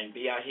and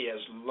be out here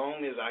as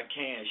long as I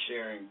can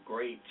sharing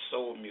great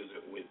soul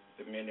music with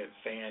the many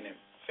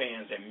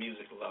fans and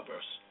music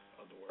lovers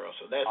of the world.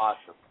 So that's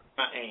awesome.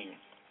 My aim.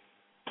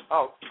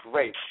 Oh,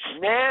 great.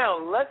 Now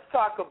let's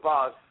talk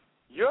about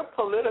your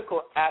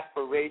political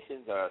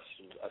aspirations are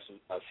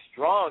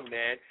strong,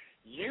 man.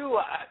 You,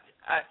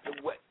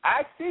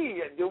 I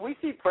see. Do we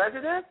see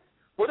president?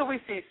 What do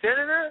we see?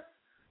 Senator,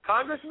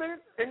 congressman,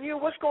 and you?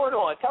 What's going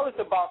on? Tell us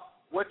about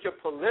what your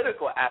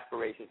political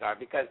aspirations are,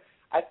 because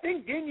I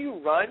think, didn't you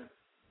run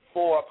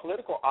for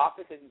political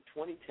office in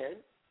 2010?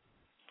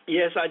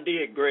 Yes, I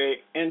did,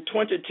 Greg. In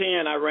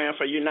 2010, I ran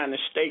for United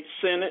States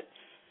Senate.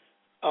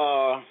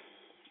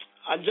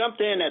 I jumped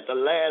in at the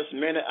last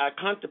minute. I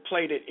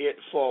contemplated it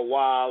for a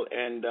while,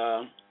 and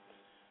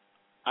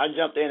I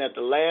jumped in at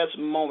the last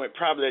moment,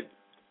 probably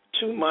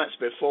 2 months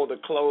before the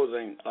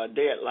closing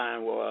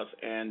deadline was,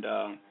 and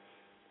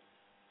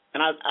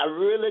I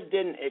really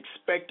didn't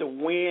expect to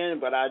win,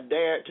 but I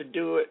dared to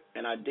do it,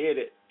 and I did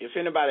it. If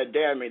anybody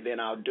dare me, then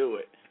I'll do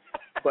it.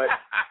 But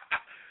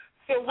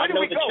so where do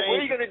we go? Where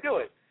are you going to do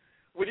it?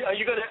 Are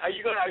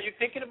you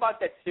thinking about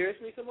that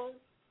seriously, Simone?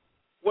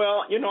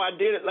 Well, you know, I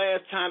did it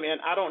last time, and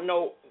I don't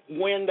know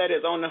when that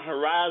is on the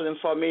horizon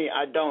for me.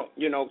 I don't,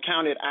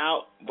 count it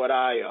out, but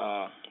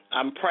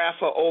I'm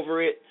prayerful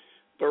over it.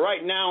 But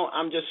right now,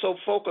 I'm just so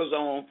focused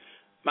on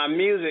my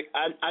music.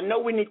 I know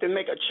we need to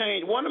make a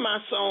change. One of my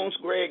songs,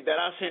 Greg, that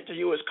I sent to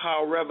you is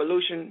called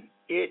Revolution.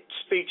 It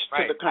speaks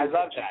to the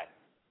condition.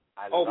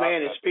 I love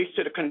that. It speaks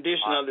to the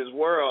condition of this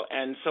world.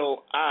 And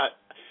so,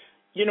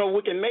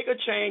 we can make a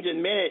change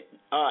in many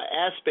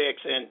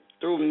aspects, and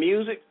through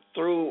music,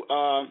 through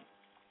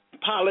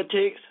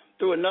politics,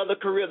 through another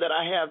career that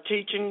I have,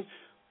 teaching,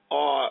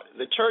 or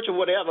the church or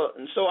whatever.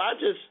 And so I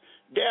just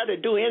dare to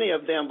do any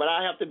of them, but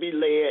I have to be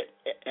led,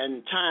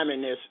 and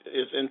timing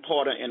is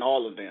important in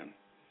all of them.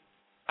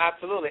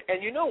 Absolutely.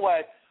 And you know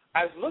what?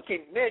 I was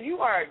looking, man, you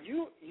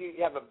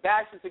have a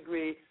bachelor's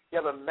degree, you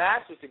have a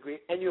master's degree,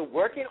 and you're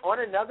working on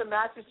another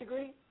master's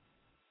degree?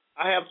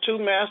 I have 2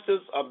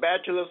 masters, a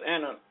bachelor's,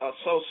 and an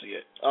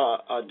associate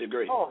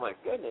degree. Oh, my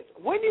goodness.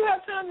 When do you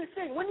have time to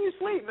sing? When do you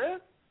sleep, man?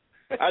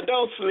 I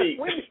don't sleep.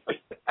 My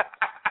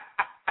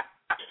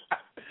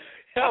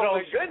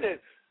goodness.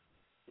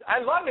 I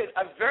love it.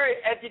 A very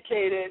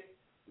educated,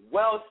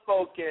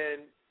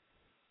 well-spoken,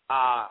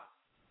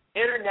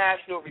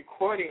 international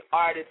recording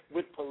artist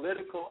with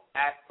political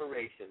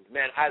aspirations.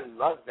 Man, I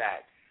love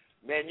that.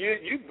 Man,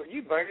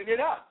 you burning it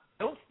up.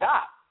 Don't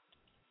stop.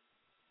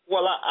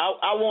 Well,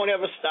 I won't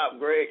ever stop,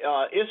 Greg.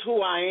 It's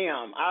who I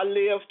am. I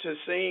live to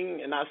sing,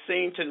 and I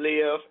sing to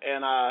live,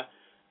 and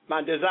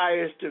my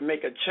desire is to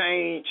make a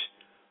change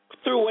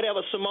through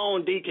whatever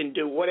Simone D can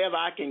do, whatever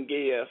I can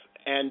give.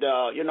 And,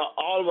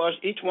 all of us,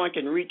 each one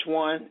can reach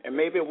one, and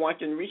maybe one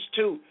can reach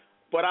two.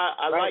 But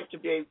I like to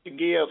be able to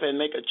give and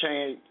make a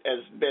change as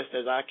best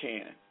as I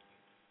can.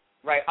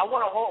 Right. I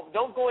want to hold.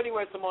 Don't go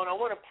anywhere, Simone. I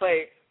want to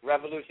play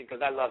Revolution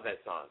because I love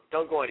that song.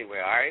 Don't go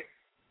anywhere, all right?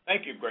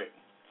 Thank you, Greg.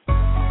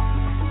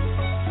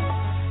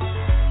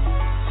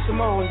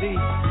 Simone D.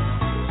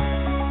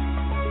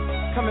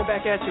 Coming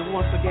back at you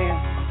once again.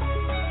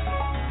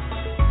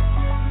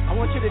 I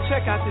want you to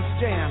check out this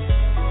jam.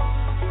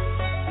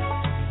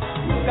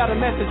 I've got a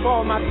message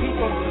for all my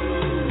people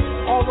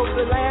all over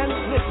the land.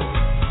 Listen,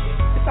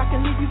 if I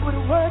can leave you with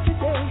a word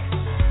today,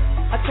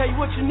 I tell you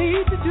what you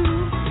need to do.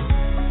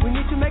 We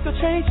need to make a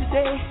change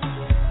today.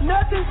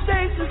 Nothing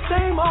stays the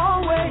same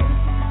always.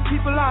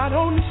 People out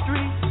on the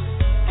street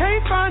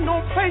can't find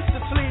no place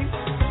to sleep.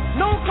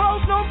 No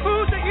clothes, no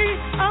food to eat.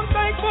 I'm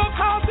thankful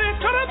cause it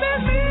could have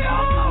been me.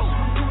 Oh,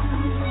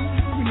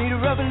 we need a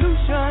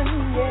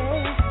revolution,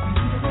 yeah.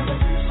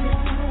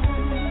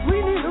 We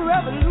need a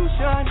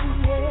revolution,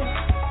 yeah.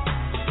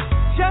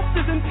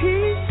 Justice and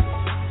peace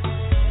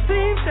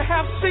seems to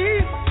have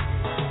ceased.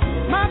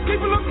 My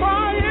people are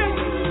crying,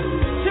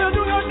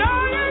 children are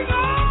dying.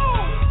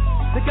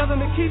 Oh, the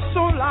government keeps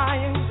on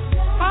lying.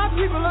 Our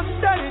people are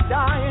steady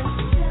dying.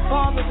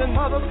 Fathers and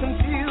mothers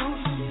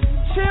confused.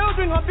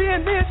 Children are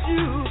being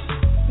misused.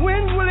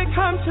 When will it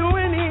come to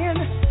an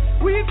end?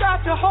 We've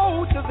got to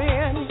hold to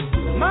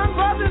then. My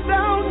brother's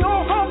down,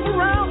 no hope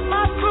around.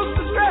 My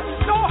sister's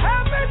stressed, no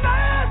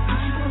happiness.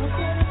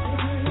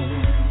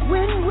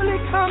 When will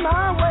it come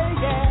our way?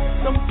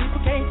 Yeah, some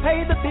people can't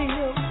pay the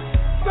bills.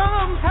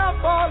 Some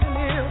have fallen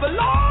ill. But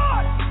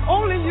Lord,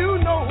 only you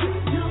know.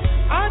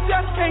 I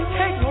just can't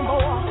take no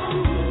more.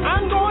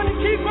 I'm going to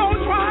keep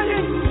on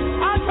trying.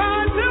 I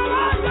try until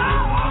I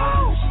die.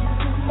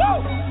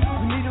 Woo!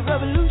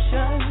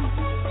 Revolution.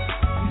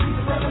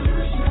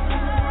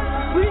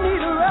 We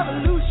need a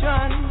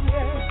revolution,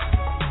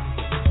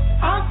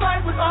 yeah. I'll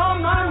fight with all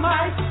my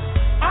might.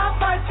 I'll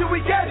fight till we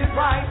get it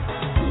right.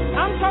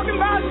 I'm talking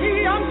about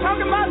he, I'm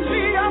talking about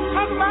she, I'm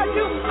talking about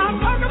you, I'm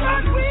talking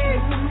about we.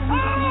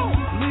 Oh,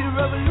 we need a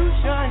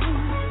revolution.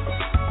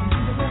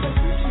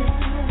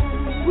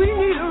 We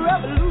need a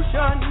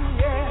revolution,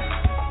 yeah.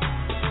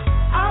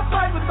 I'll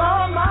fight with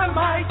all my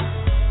might.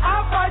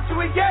 I'll fight till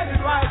we get it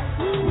right.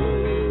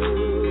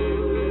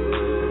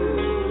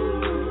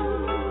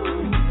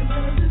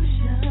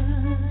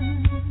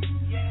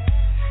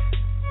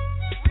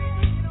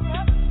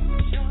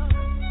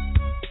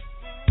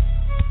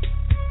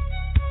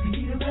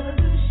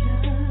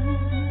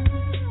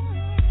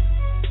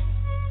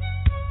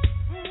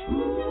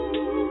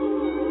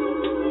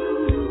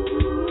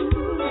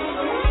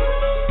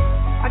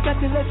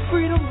 To let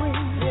freedom ring,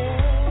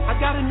 I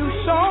got a new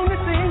song to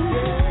sing.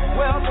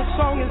 Well, the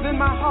song is in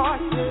my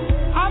heart.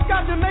 I've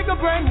got to make a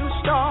brand new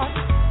start.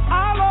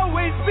 I'll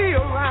always be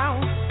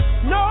around.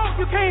 No,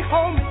 you can't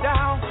hold me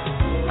down.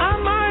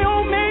 I'm my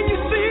own man,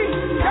 you see.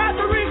 Got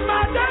to reach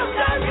my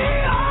destiny.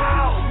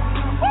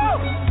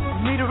 Oh,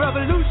 need a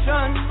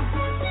revolution.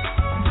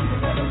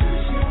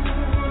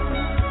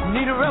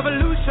 Need a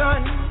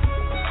revolution.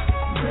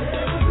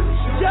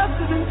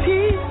 Justice and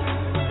peace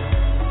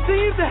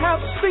seem to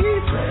have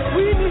ceased.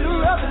 We need a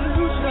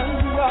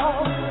revolution,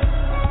 y'all.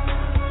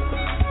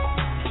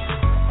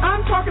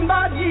 I'm talking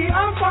about ye,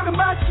 I'm talking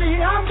about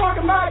she, I'm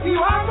talking about you,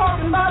 I'm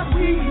talking about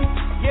we.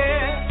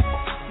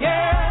 Yeah,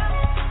 yeah,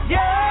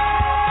 yeah.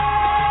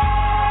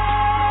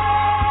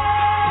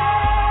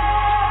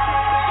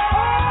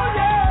 Oh,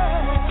 yeah.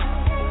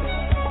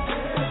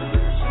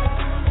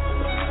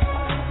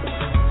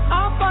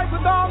 I'll fight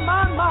with all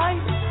my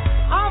might.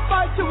 I'll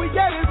fight till we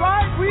get it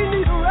right. We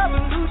need a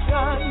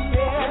revolution,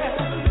 yeah.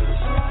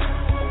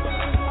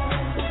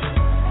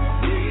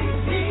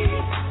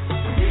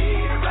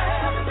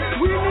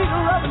 We need a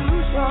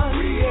revolution,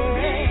 yeah.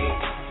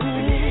 We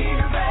need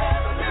a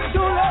revolution.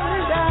 Don't let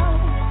it down.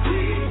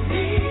 We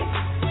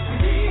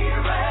need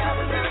a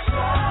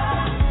revolution.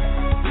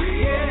 We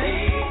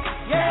need,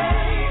 yeah,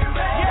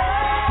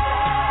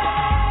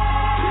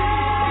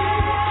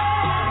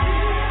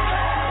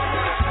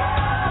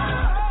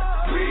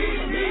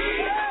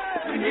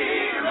 we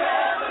need a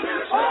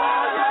revolution.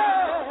 Oh,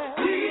 yeah.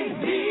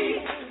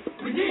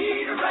 We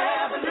need a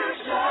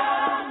revolution.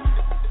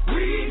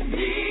 We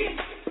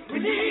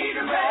need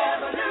a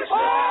revolution.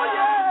 Oh,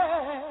 yeah.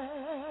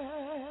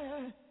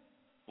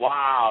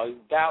 Wow,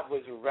 that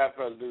was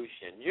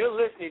Revolution. You're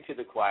listening to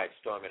The Quiet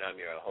Storm, and I'm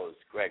your host,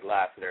 Greg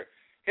Lassiter,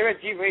 here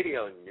at G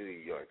Radio in New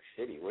York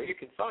City, where you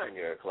can find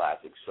your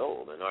classic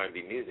soul and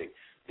R&B music,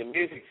 the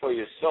music for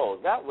your soul.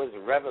 That was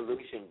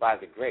Revolution by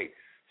the great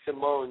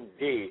Simone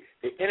D.,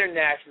 the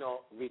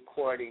international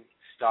recording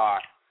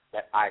star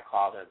that I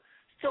call him.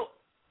 So,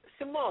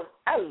 Simone,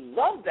 I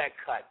love that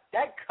cut.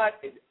 That cut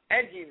is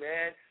edgy,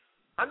 man.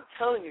 I'm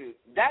telling you,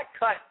 that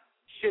cut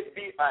should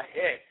be a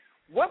hit.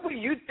 what were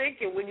you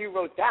thinking when you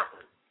wrote that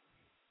one?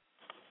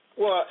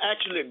 Well,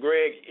 actually,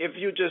 Greg, if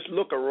you just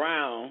look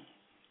around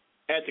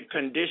at the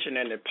condition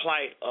and the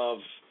plight of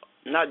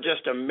not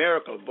just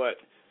America, but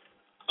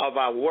of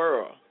our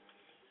world,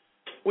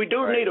 we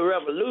do need a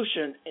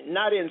revolution,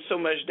 not in so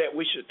much that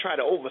we should try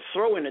to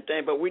overthrow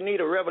anything, but we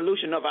need a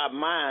revolution of our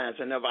minds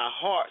and of our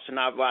hearts and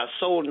of our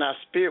soul and our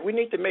spirit. We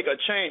need to make a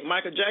change.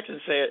 Michael Jackson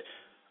said,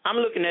 I'm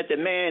looking at the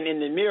man in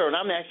the mirror, and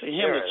I'm asking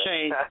him to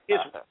change his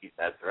ways.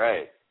 That's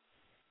right.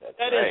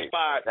 That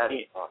inspired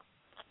me. Awesome.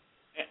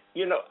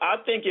 You know, I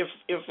think if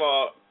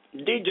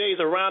DJs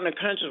around the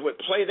country would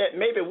play that,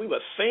 maybe we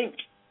would think.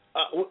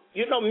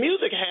 You know,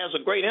 music has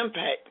a great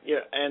impact,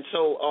 and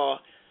so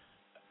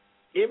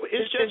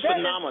it's just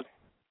phenomenal.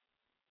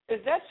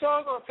 Is that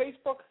song on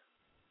Facebook?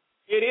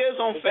 It is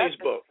on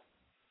Facebook.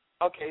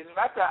 Okay,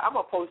 I'm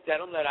gonna post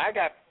that. I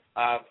got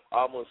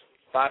almost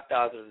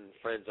 5,000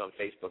 friends on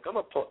Facebook.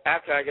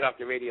 After I get off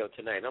the radio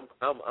tonight, I'm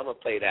gonna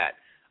play that.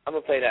 I'm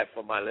gonna play that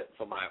for my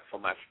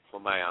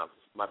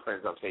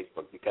friends on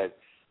Facebook, because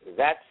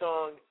that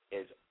song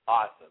is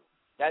awesome.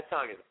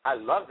 I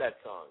love that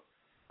song.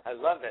 I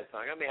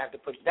may have to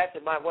put that's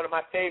one of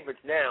my favorites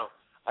now.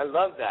 I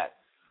love that.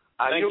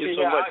 Thank you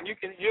so much.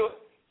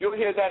 You'll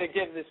hear that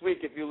again this week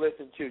if you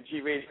listen to G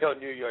Radio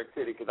New York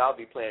City, because I'll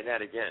be playing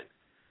that again.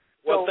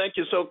 Well, thank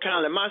you so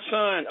kindly. My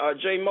son,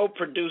 J. Mo,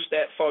 produced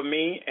that for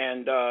me,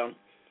 and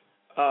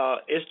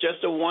it's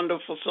just a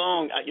wonderful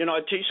song. You know,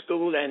 I teach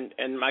school,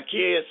 and my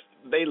kids,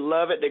 they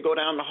love it. They go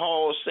down the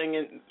hall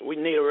singing, "We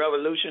Need a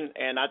Revolution,"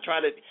 and I try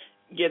to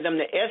give them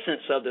the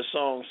essence of the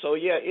song. So,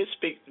 yeah, it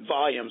speaks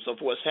volumes of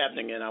what's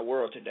happening in our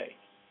world today.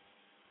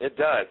 It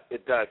does.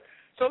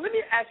 So let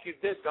me ask you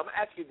this. I'm going to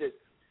ask you this.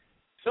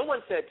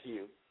 Someone said to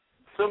you,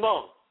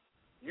 Simone,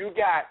 you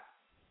get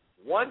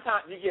one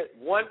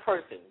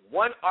person,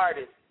 one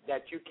artist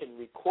that you can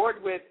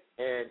record with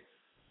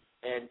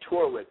and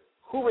tour with.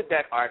 Who would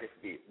that artist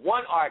be?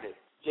 One artist,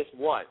 just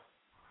one.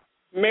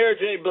 Mary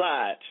J.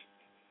 Blige.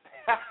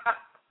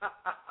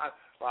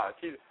 Wow,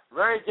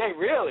 Mary J.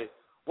 Really?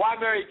 Why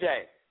Mary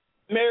J.?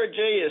 Mary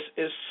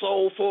J. is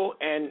soulful,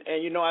 and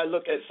you know, I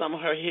look at some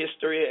of her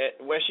history,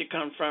 where she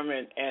come from,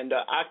 and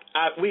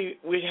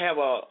we have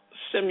a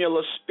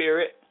similar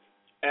spirit,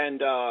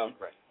 and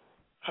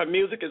her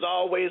music is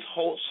always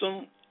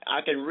wholesome.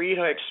 I can read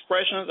her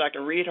expressions, I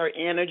can read her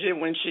energy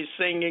when she's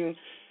singing,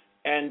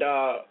 and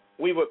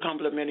we would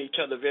complement each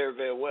other very,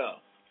 very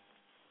well.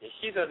 Yeah,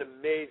 she's an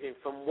amazing,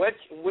 from which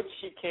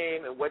she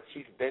came and what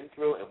she's been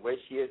through and where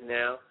she is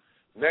now.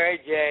 Mary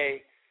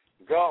J.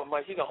 Girl,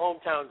 she's a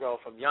hometown girl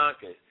from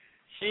Yonkers.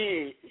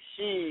 She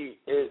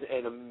is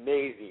an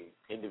amazing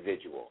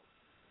individual,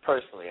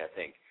 personally, I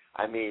think.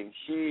 I mean,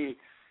 she's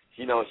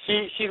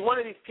one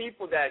of these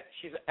people that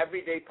she's an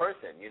everyday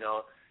person, you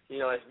know,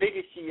 as big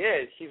as she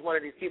is, she's one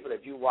of these people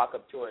that you walk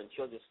up to her and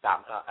she'll just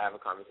stop and have a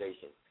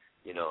conversation,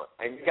 you know.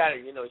 And you got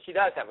to, you know, she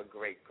does have a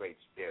great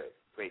spirit,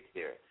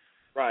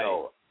 Right.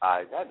 So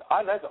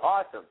that's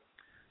awesome.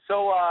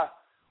 So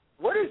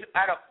what is,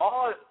 out of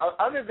all,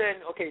 other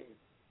than, okay,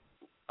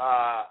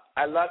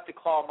 I love to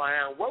call my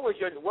own. What was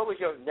your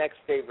next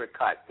favorite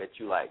cut that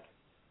you like?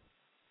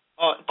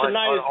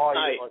 Tonight is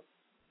Night.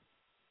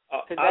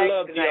 I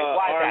love the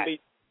R&B.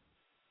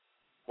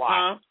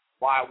 Why?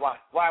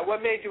 Why?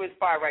 What made you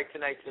inspired right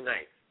tonight?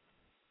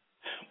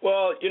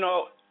 Well, you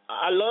know,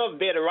 I love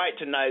Better Right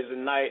Tonight is the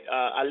Night.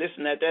 I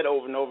listen at that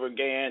over and over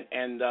again,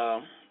 and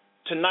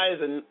Tonight is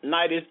the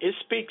Night. It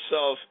speaks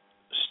of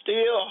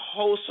still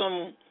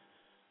wholesome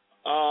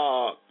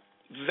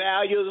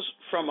values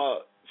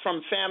from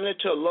family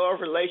to a love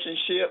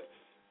relationship,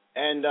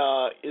 and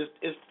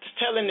it's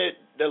telling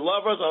the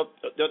lovers of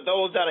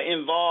those that are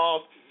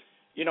involved,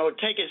 you know,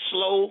 take it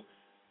slow,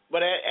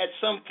 but at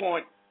some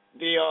point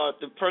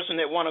the person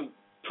that want to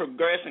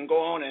progress and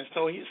go on, and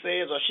so he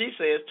says or she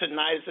says,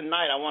 tonight is the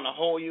night. I want to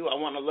hold you. I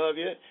want to love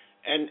you,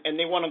 and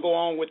they want to go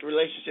on with the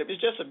relationship. It's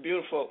just a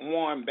beautiful,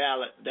 warm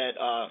ballad that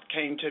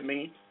came to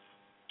me,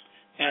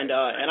 and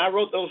I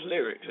wrote those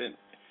lyrics, and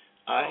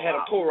I had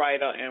a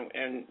co-writer,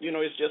 and you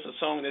know, it's just a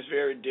song that's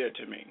very dear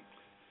to me.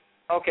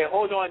 Okay,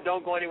 hold on.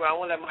 Don't go anywhere. I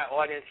want to let my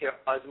audience hear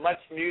as much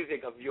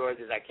music of yours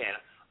as I can.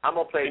 I'm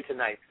going to play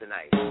Tonight.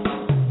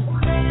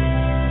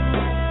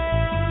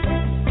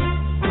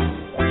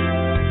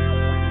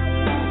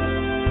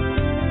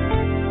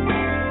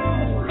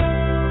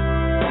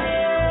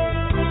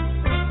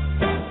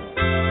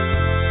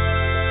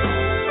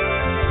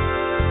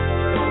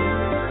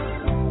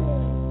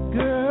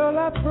 Girl,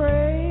 I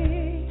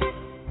pray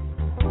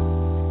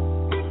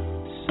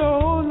so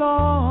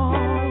long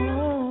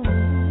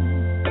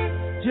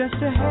just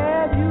to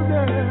have you,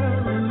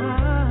 girl, in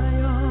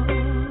my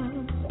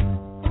arms.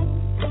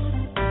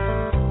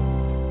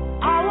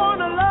 I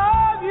wanna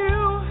love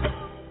you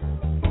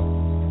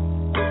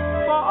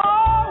for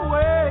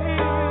always,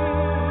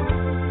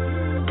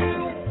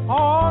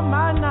 all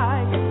my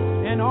nights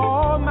and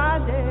all my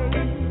days.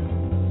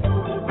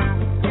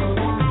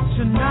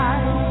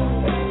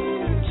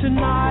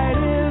 Tonight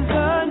is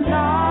the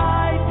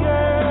night,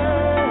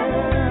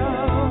 girl.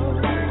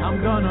 I'm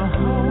gonna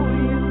hold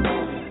you.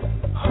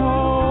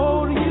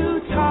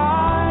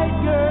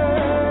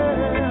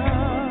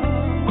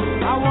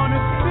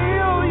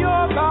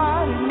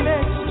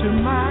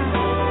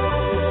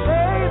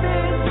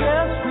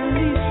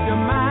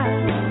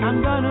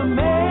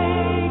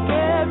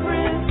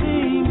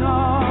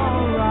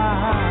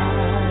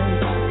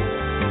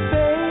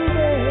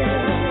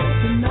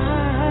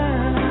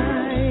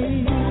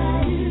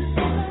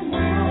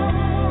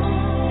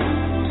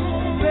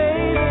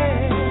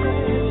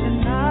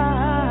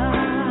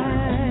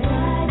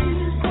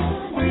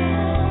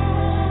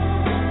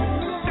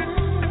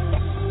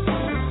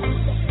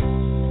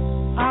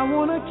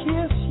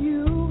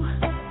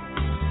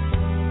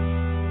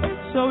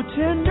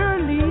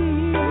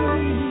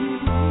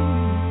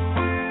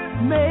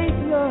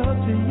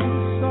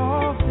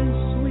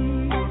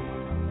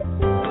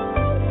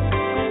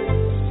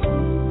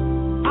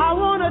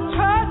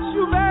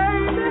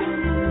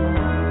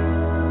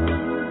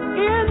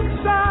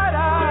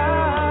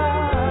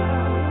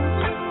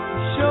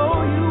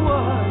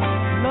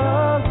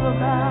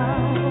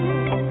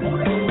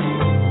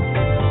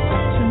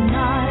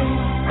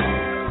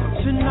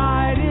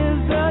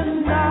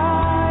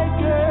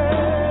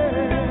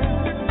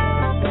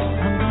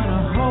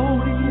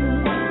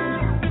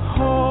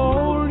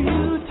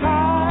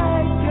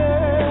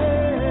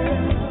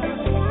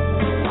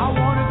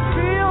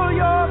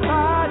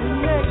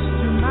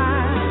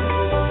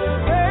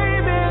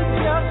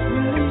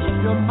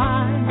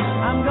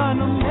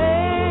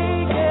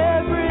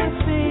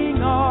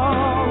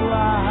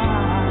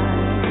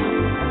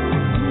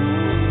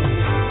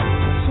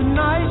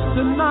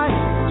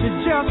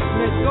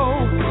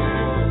 go.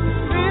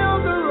 Feel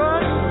the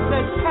rush,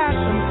 let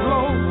passion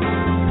flow.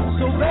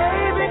 So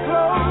baby,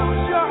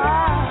 close your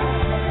eyes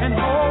and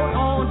hold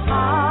on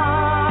tight.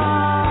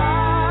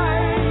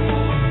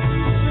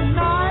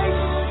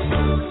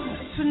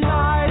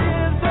 Tonight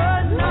is the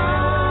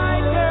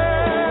night,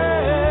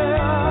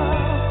 girl.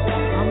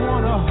 I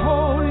wanna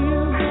hold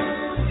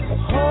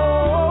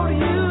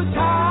you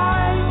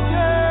tight,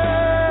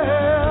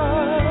 girl.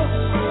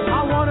 I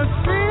wanna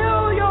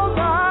feel your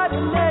body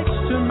next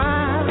to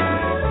mine.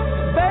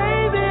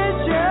 Baby,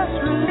 just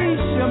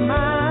release your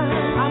mind.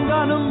 I'm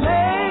gonna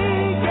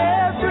make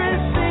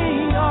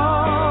everything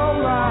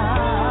alright.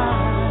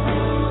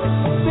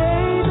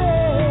 Baby,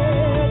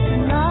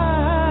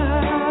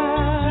 tonight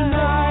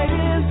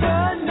is the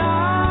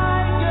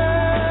night,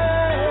 girl.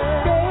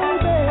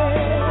 Baby,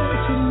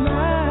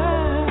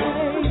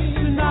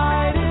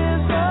 tonight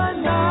is the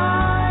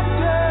night,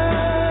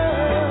 girl.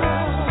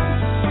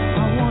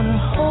 I wanna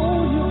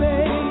hold you,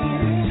 baby.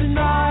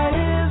 Tonight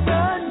is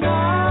the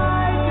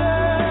night,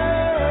 girl.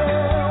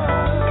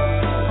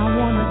 I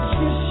wanna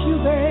kiss you,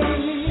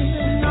 baby.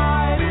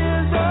 Tonight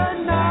is the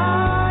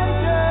night,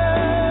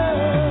 girl.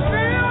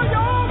 Feel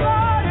your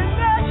body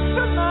next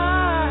to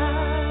mine.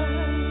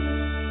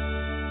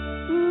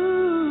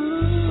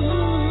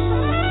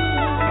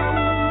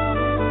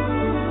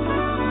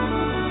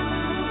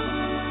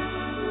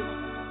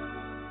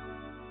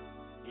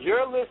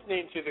 You're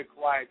listening to The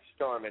Quiet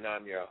Storm, and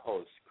I'm your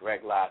host,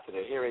 Greg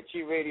Lassiter, here at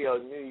G Radio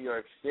New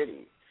York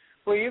City,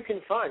 where you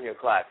can find your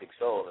classic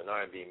soul and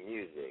R&B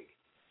music,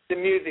 the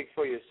music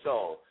for your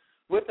soul.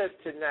 With us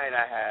tonight,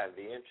 I have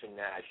the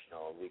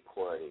international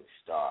recording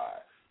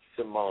star,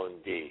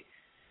 Simone D.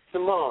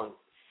 Simone,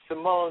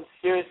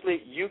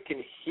 seriously, you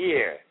can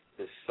hear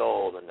the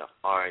soul and the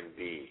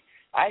R&B.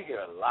 I hear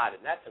a lot,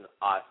 and that's an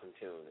awesome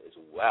tune as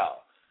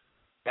well.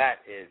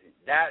 That is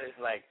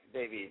like,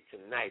 baby,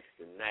 tonight's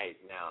the night.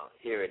 Now,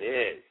 here it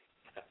is.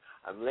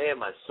 I'm laying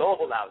my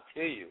soul out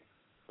to you.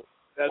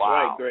 That's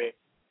Wow. right, Greg.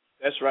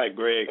 That's right,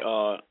 Greg.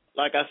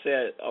 Like I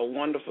said, a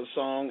wonderful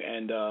song,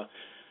 and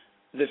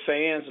the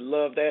fans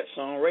love that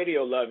song.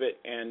 Radio love it,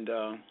 and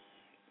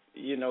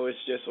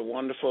it's just a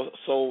wonderful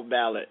soul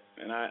ballad,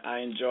 and I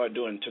enjoy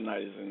doing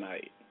Tonight Is the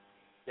Night.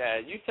 Yeah,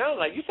 you sound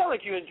like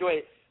you enjoy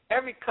it.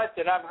 Every cut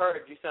that I've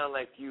heard, you sound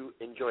like you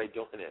enjoy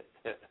doing it.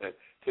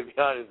 To be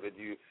honest with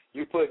you,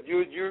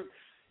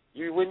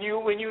 when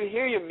you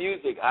hear your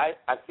music, I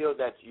feel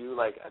that you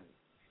like.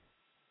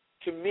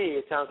 To me,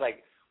 it sounds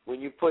like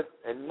when you put,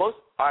 and most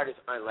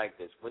artists aren't like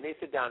this. When they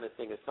sit down and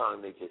sing a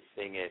song, they just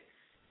sing it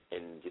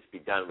and just be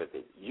done with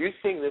it. You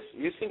sing a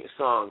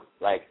song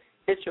like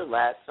it's your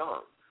last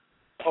song.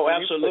 Oh,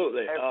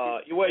 absolutely.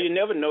 Well, you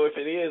never know if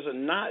it is or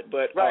not,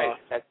 but right,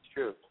 that's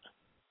true.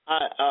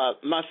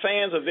 My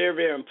fans are very,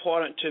 very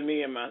important to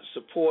me and my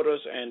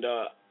supporters, and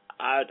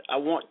I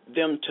want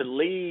them to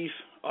leave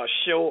a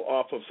show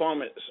or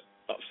performance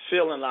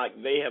feeling like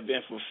they have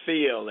been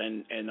fulfilled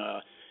and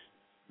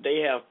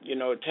they have,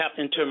 tapped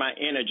into my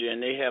energy,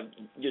 and they have,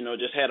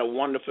 just had a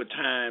wonderful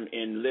time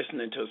in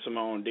listening to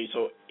Simone D.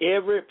 So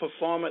every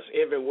performance,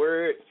 every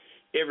word,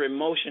 every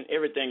emotion,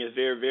 everything is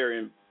very, very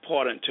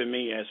important to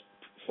me as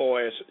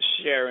far as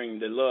sharing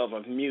the love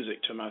of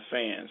music to my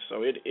fans.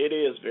 So it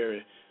is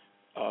very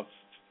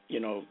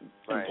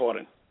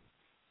important.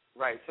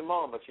 Right,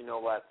 Simone. But you know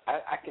what?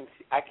 I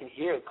can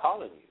hear it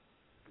calling you.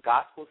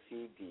 Gospel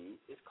CD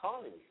is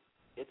calling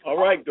you. It's all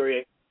right,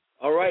 Greg.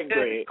 All right,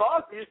 Greg. It's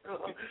calling you.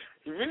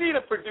 You need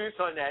to produce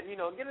on that.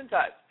 Get in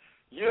touch.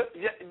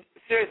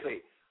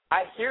 Seriously,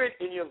 I hear it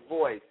in your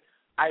voice.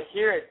 I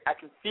hear it. I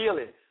can feel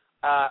it.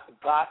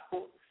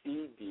 Gospel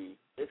CD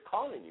is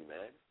calling you,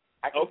 man.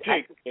 I can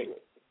see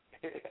it.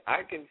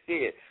 I can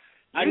see it.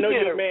 I know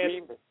you're a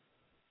man.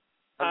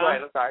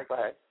 I'm sorry. Go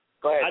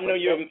ahead. I know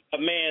you're a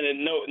man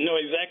and know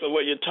exactly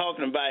what you're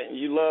talking about, and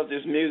you love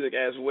this music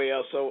as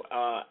well. So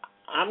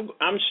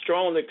I'm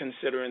strongly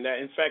considering that.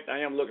 In fact, I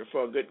am looking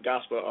for a good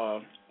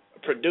gospel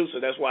producer.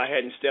 That's why I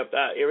hadn't stepped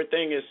out.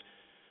 Everything is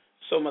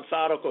so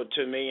methodical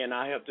to me, and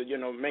I have to,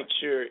 make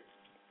sure,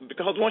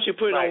 because once you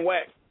put it on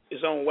wax,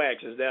 it's on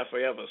wax. It's there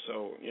forever.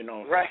 So,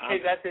 Right.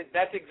 That's it.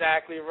 That's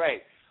exactly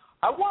right.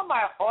 I want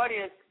my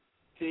audience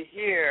to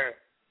hear,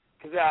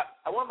 because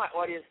I want my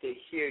audience to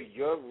hear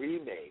your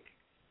remake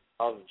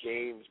of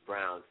James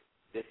Brown's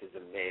 "This Is a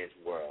Man's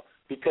World,"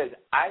 because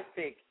I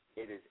think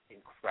it is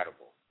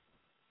incredible.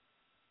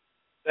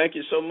 Thank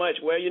you so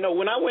much. Well,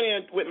 when I went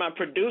in with my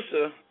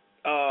producer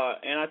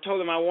and I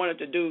told him I wanted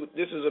to do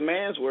 "This Is a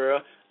Man's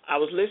World," I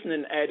was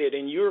listening at it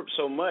in Europe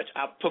so much.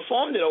 I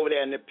performed it over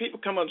there, and the people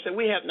come up and say,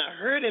 "We have not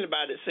heard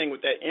anybody sing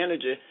with that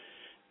energy."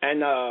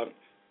 And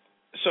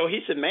so he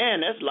said,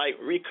 "Man, that's like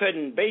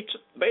recutting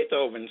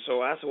Beethoven."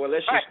 So I said, "Well,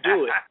 let's just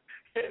do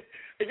it."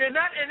 And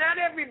not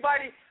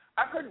everybody.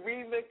 I've heard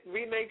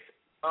remakes.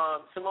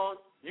 Simone,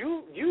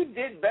 you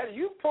did better.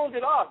 You pulled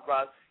it off,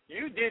 bro.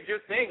 You did your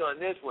thing on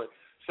this one.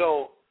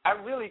 So I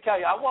really tell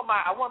you, I want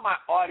my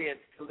audience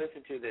to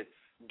listen to this.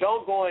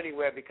 Don't go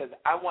anywhere, because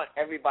I want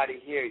everybody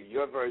to hear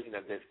your version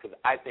of this, because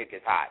I think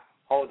it's hot.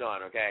 Hold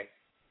on, okay?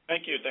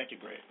 Thank you,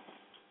 Greg.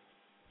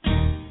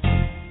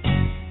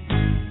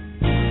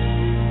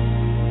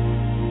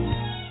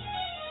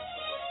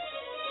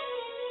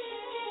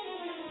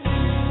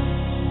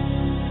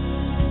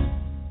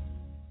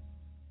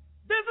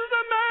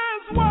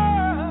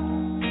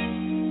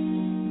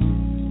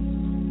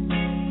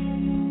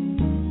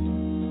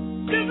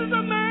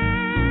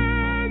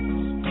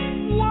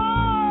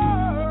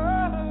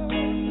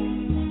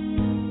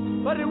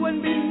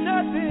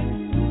 nothing,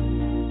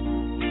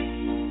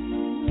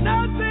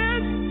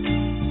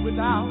 nothing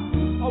without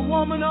a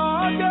woman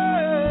or a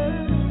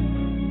girl.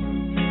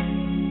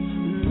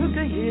 Look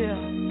at here.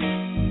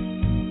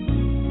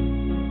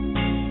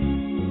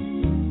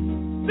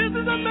 This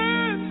is a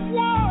man's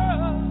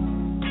world.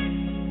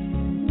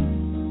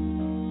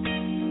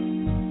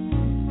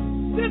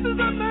 This is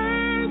a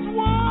man's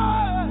world.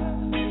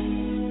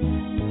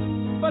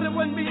 But it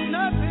wouldn't be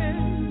nothing,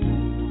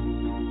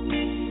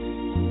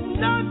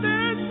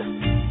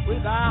 nothing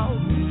without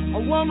a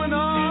woman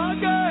or a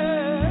girl.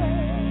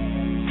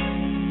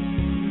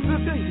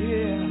 Look at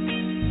here.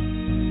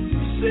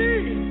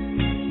 See,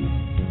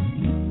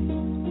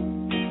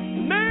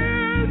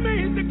 man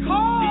made the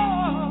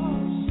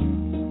cars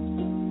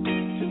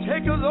to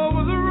take us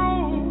over the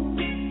road.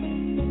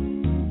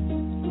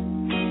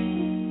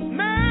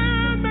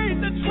 Man made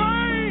the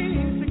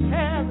trains to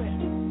carry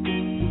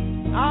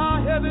our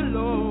heavy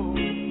load.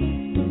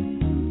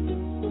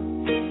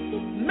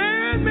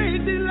 Man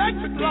made the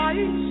electric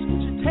lights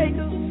to take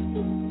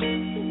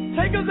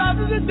us out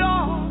of the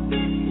dark.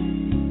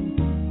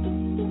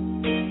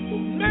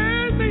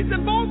 Man made the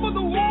boat for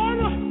the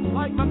water,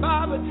 like my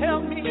Bible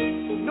tells me,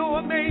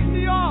 Noah made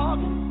the ark.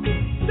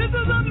 This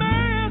is a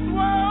man's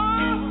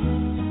world.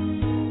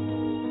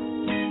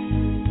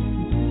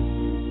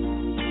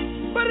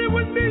 But it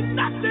would be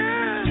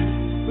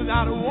nothing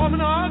without a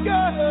woman or a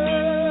girl.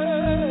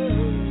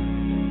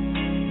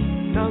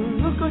 Now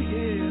look at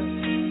here.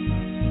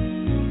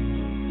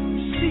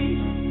 See,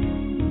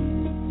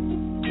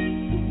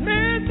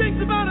 man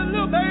thinks about a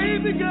little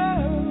baby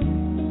girl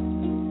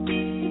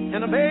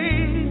and a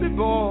baby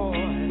boy.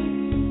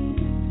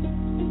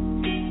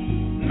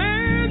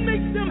 Man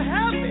makes them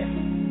happy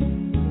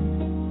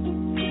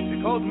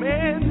because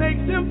man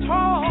makes them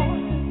toy.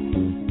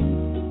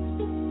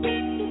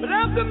 But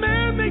after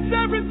man makes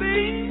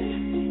everything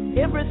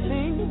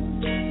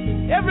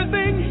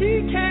he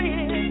can,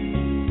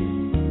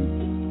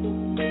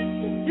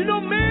 you know,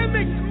 man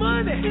makes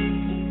money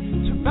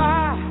to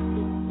buy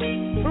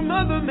from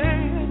other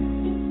men.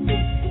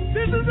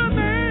 This is a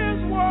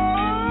man's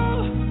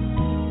world.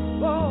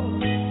 Oh.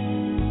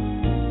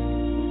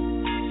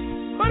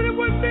 But it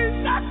wouldn't be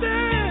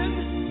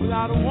nothing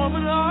without a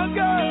woman or a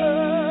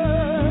girl.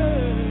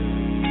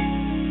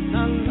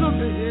 Now look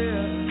at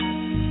here.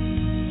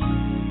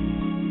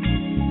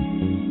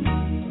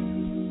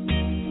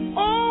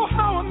 Oh,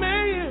 how a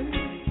man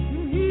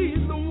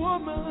needs a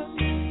woman.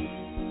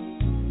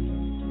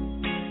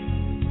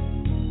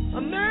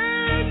 A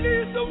man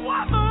needs a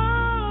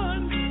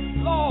woman.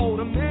 Lord,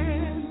 a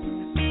man,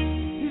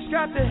 he's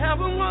got to have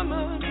a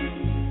woman.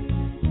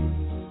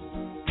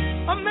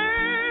 A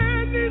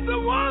man needs a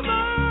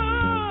woman.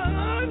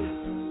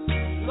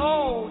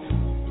 Lord,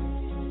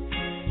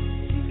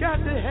 he's got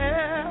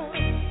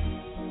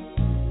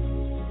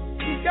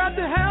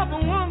to have a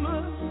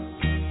woman.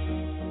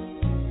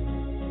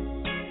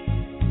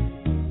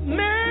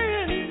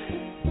 Man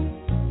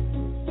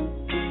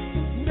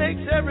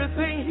makes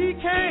everything he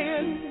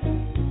can,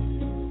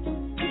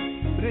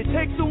 but it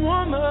takes a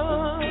woman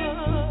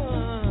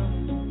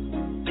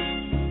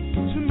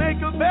to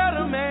make a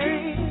better man.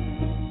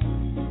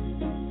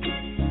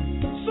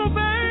 So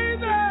baby,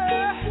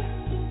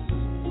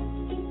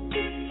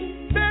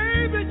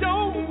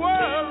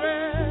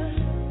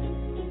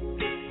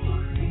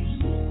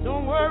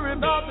 don't worry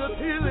about the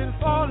peeling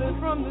falling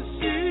from the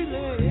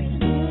ceiling.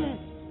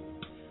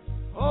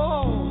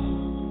 Oh,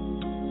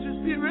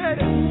 just be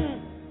ready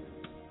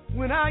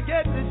when I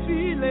get the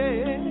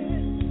feeling.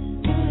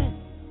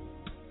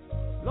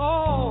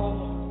 Lord,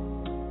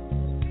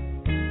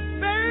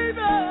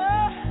 baby,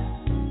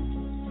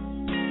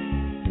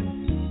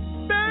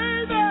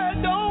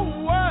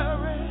 don't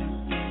worry,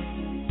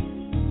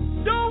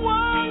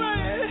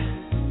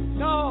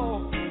 no,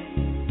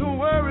 don't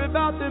worry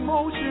about the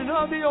motion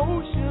of the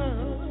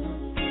ocean.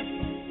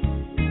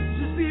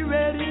 Just be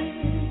ready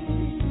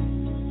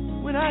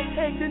when I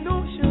take the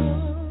notion,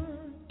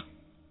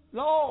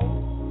 Lord.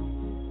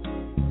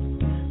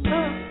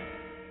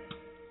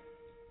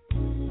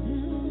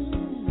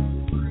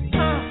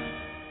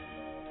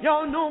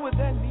 Y'all know what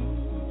that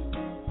means.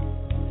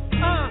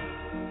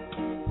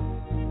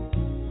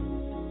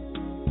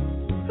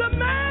 The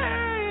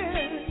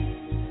man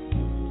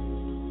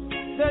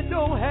that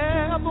don't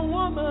have a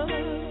woman,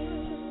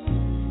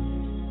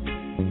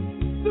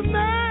 the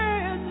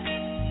man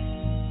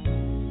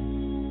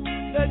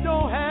that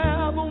don't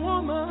have a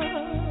woman,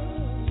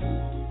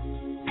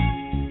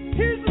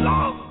 he's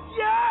lost,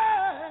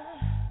 yeah,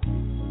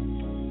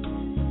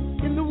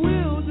 in the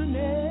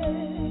wilderness.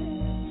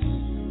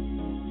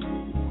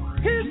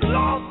 He's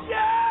lost,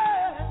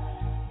 yeah,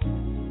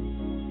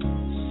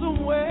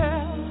 somewhere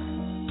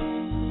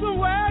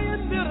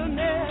in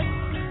bitterness.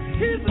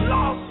 He's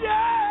lost,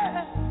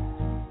 yeah.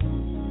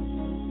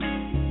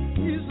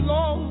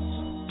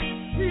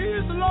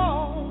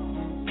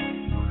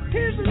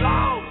 He's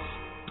lost,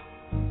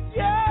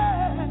 yeah.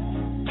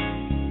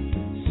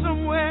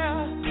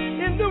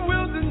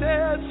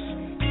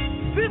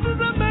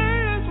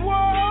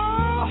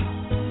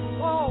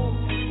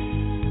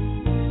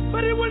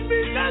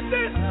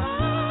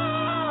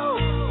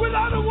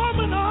 Without a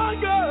woman or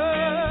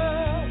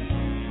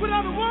girl,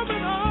 without a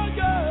woman or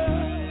girl,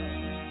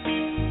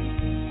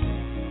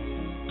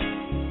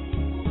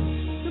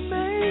 the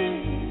man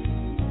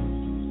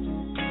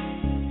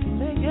can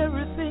make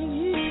everything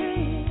he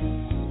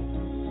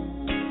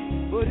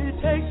can, but it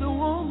takes a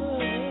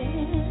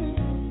woman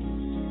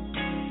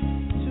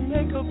to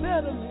make a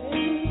better man.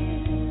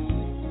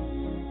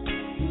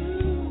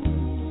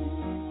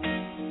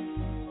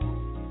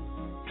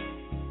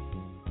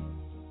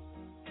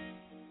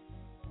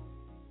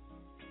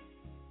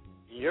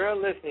 You're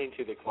listening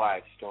to The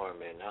Quiet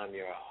Storm, and I'm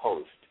your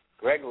host,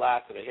 Greg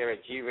Lassiter, here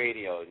at G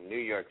Radio, New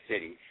York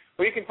City,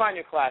 where you can find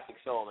your classic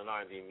soul and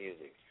R&B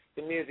music,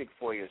 the music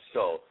for your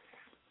soul.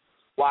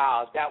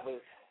 Wow, that was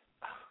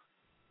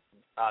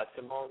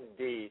Simone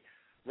D.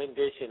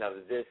 rendition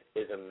of This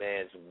Is a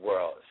Man's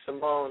World.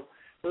 Simone,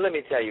 let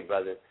me tell you,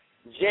 brother,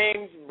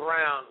 James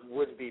Brown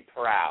would be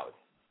proud.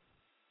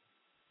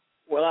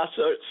 Well, I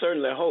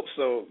certainly hope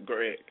so,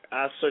 Greg.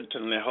 I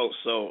certainly hope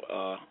so.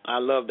 I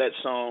love that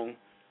song.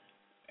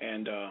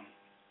 And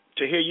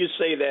to hear you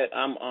say that,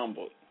 I'm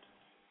humbled.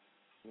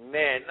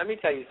 Man, let me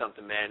tell you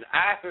something, man.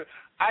 I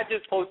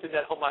just posted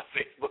that on my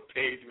Facebook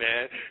page,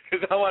 man,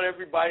 because I want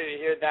everybody to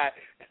hear that.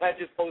 And I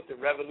just posted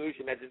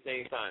Revolution at the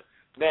same time.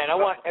 Man, I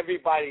want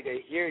everybody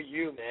to hear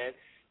you, man.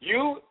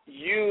 You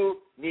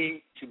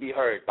need to be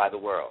heard by the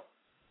world.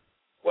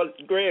 Well,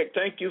 Greg,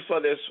 thank you for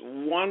this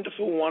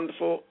wonderful,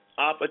 wonderful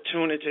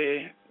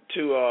opportunity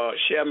to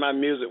share my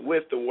music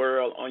with the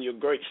world on your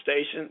great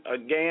station.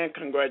 Again,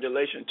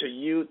 congratulations to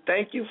you.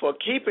 Thank you for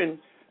keeping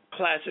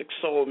classic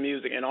soul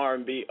music and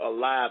R&B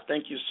alive.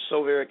 Thank you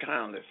so very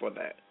kindly for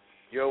that.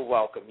 You're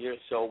welcome. You're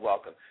so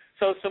welcome.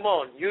 So,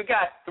 Simone, you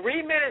got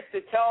 3 minutes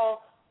to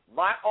tell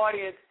my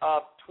audience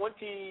of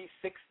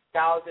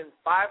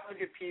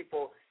 26,500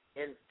 people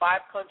in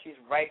 5 countries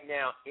right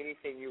now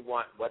anything you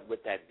want. What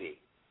would that be?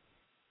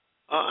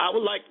 I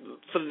would like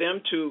for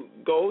them to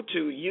go to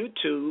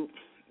YouTube.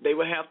 They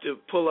would have to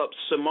pull up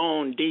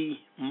Simone D.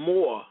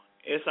 Moore,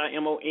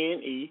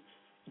 SIMONE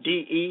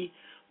DE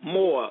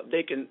Moore.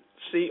 They can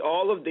see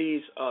all of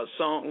these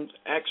songs,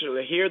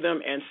 actually hear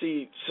them and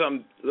see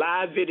some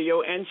live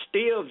video and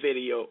still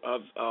video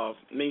of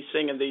me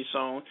singing these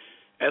songs.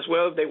 As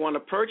well, if they want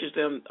to purchase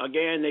them,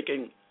 again, they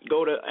can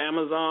go to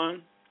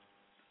Amazon.com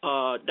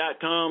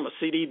or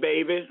CD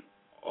Baby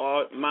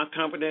or my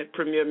company,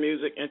 Premier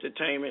Music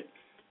Entertainment,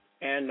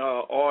 and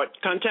or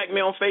contact me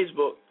on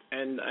Facebook.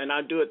 And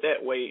I do it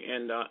that way,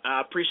 and I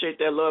appreciate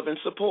their love and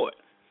support.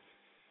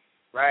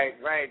 Right.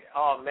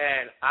 Oh,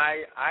 man,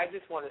 I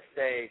just want to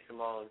say,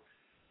 Simone,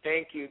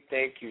 thank you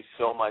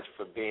so much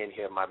for being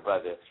here, my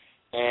brother.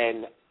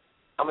 And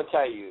I'm going to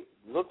tell you,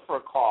 look for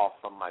a call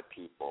from my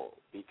people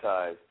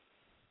because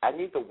I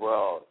need the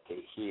world to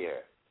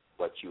hear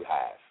what you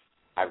have.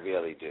 I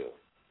really do.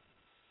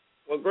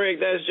 Well, Greg,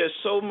 there's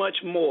just so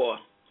much more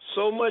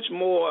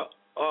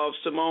of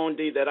Simone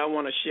D that I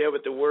want to share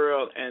with the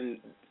world,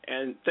 and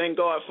thank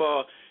God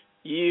for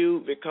you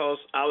because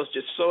I was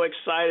just so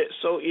excited,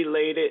 so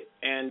elated,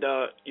 and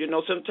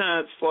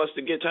sometimes for us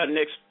to get to our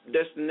next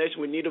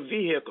destination, we need a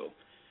vehicle,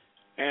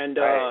 and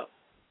right.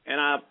 And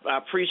I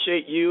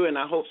appreciate you, and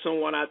I hope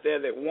someone out there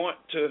that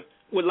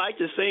would like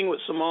to sing with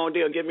Simone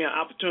D or give me an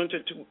opportunity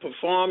to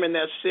perform in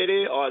their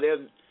city or their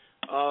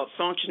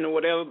function or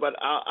whatever, but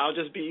I'll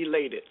just be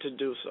elated to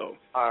do so.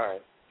 All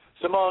right.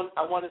 Simone,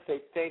 I want to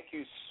say thank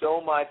you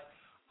so much.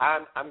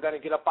 I'm going to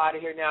get up out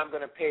of here now. I'm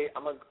going to play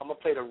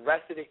the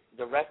rest of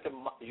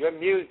your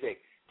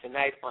music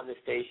tonight on the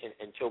station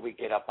until we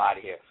get up out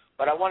of here.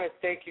 But I want to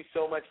thank you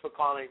so much for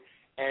calling,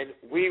 and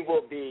we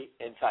will be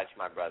in touch,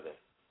 my brother.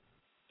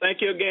 Thank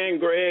you again,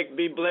 Greg.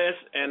 Be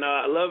blessed, and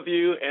I love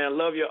you, and I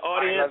love your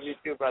audience. I love you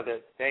too, brother.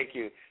 Thank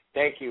you.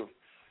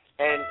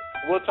 And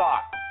we'll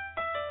talk.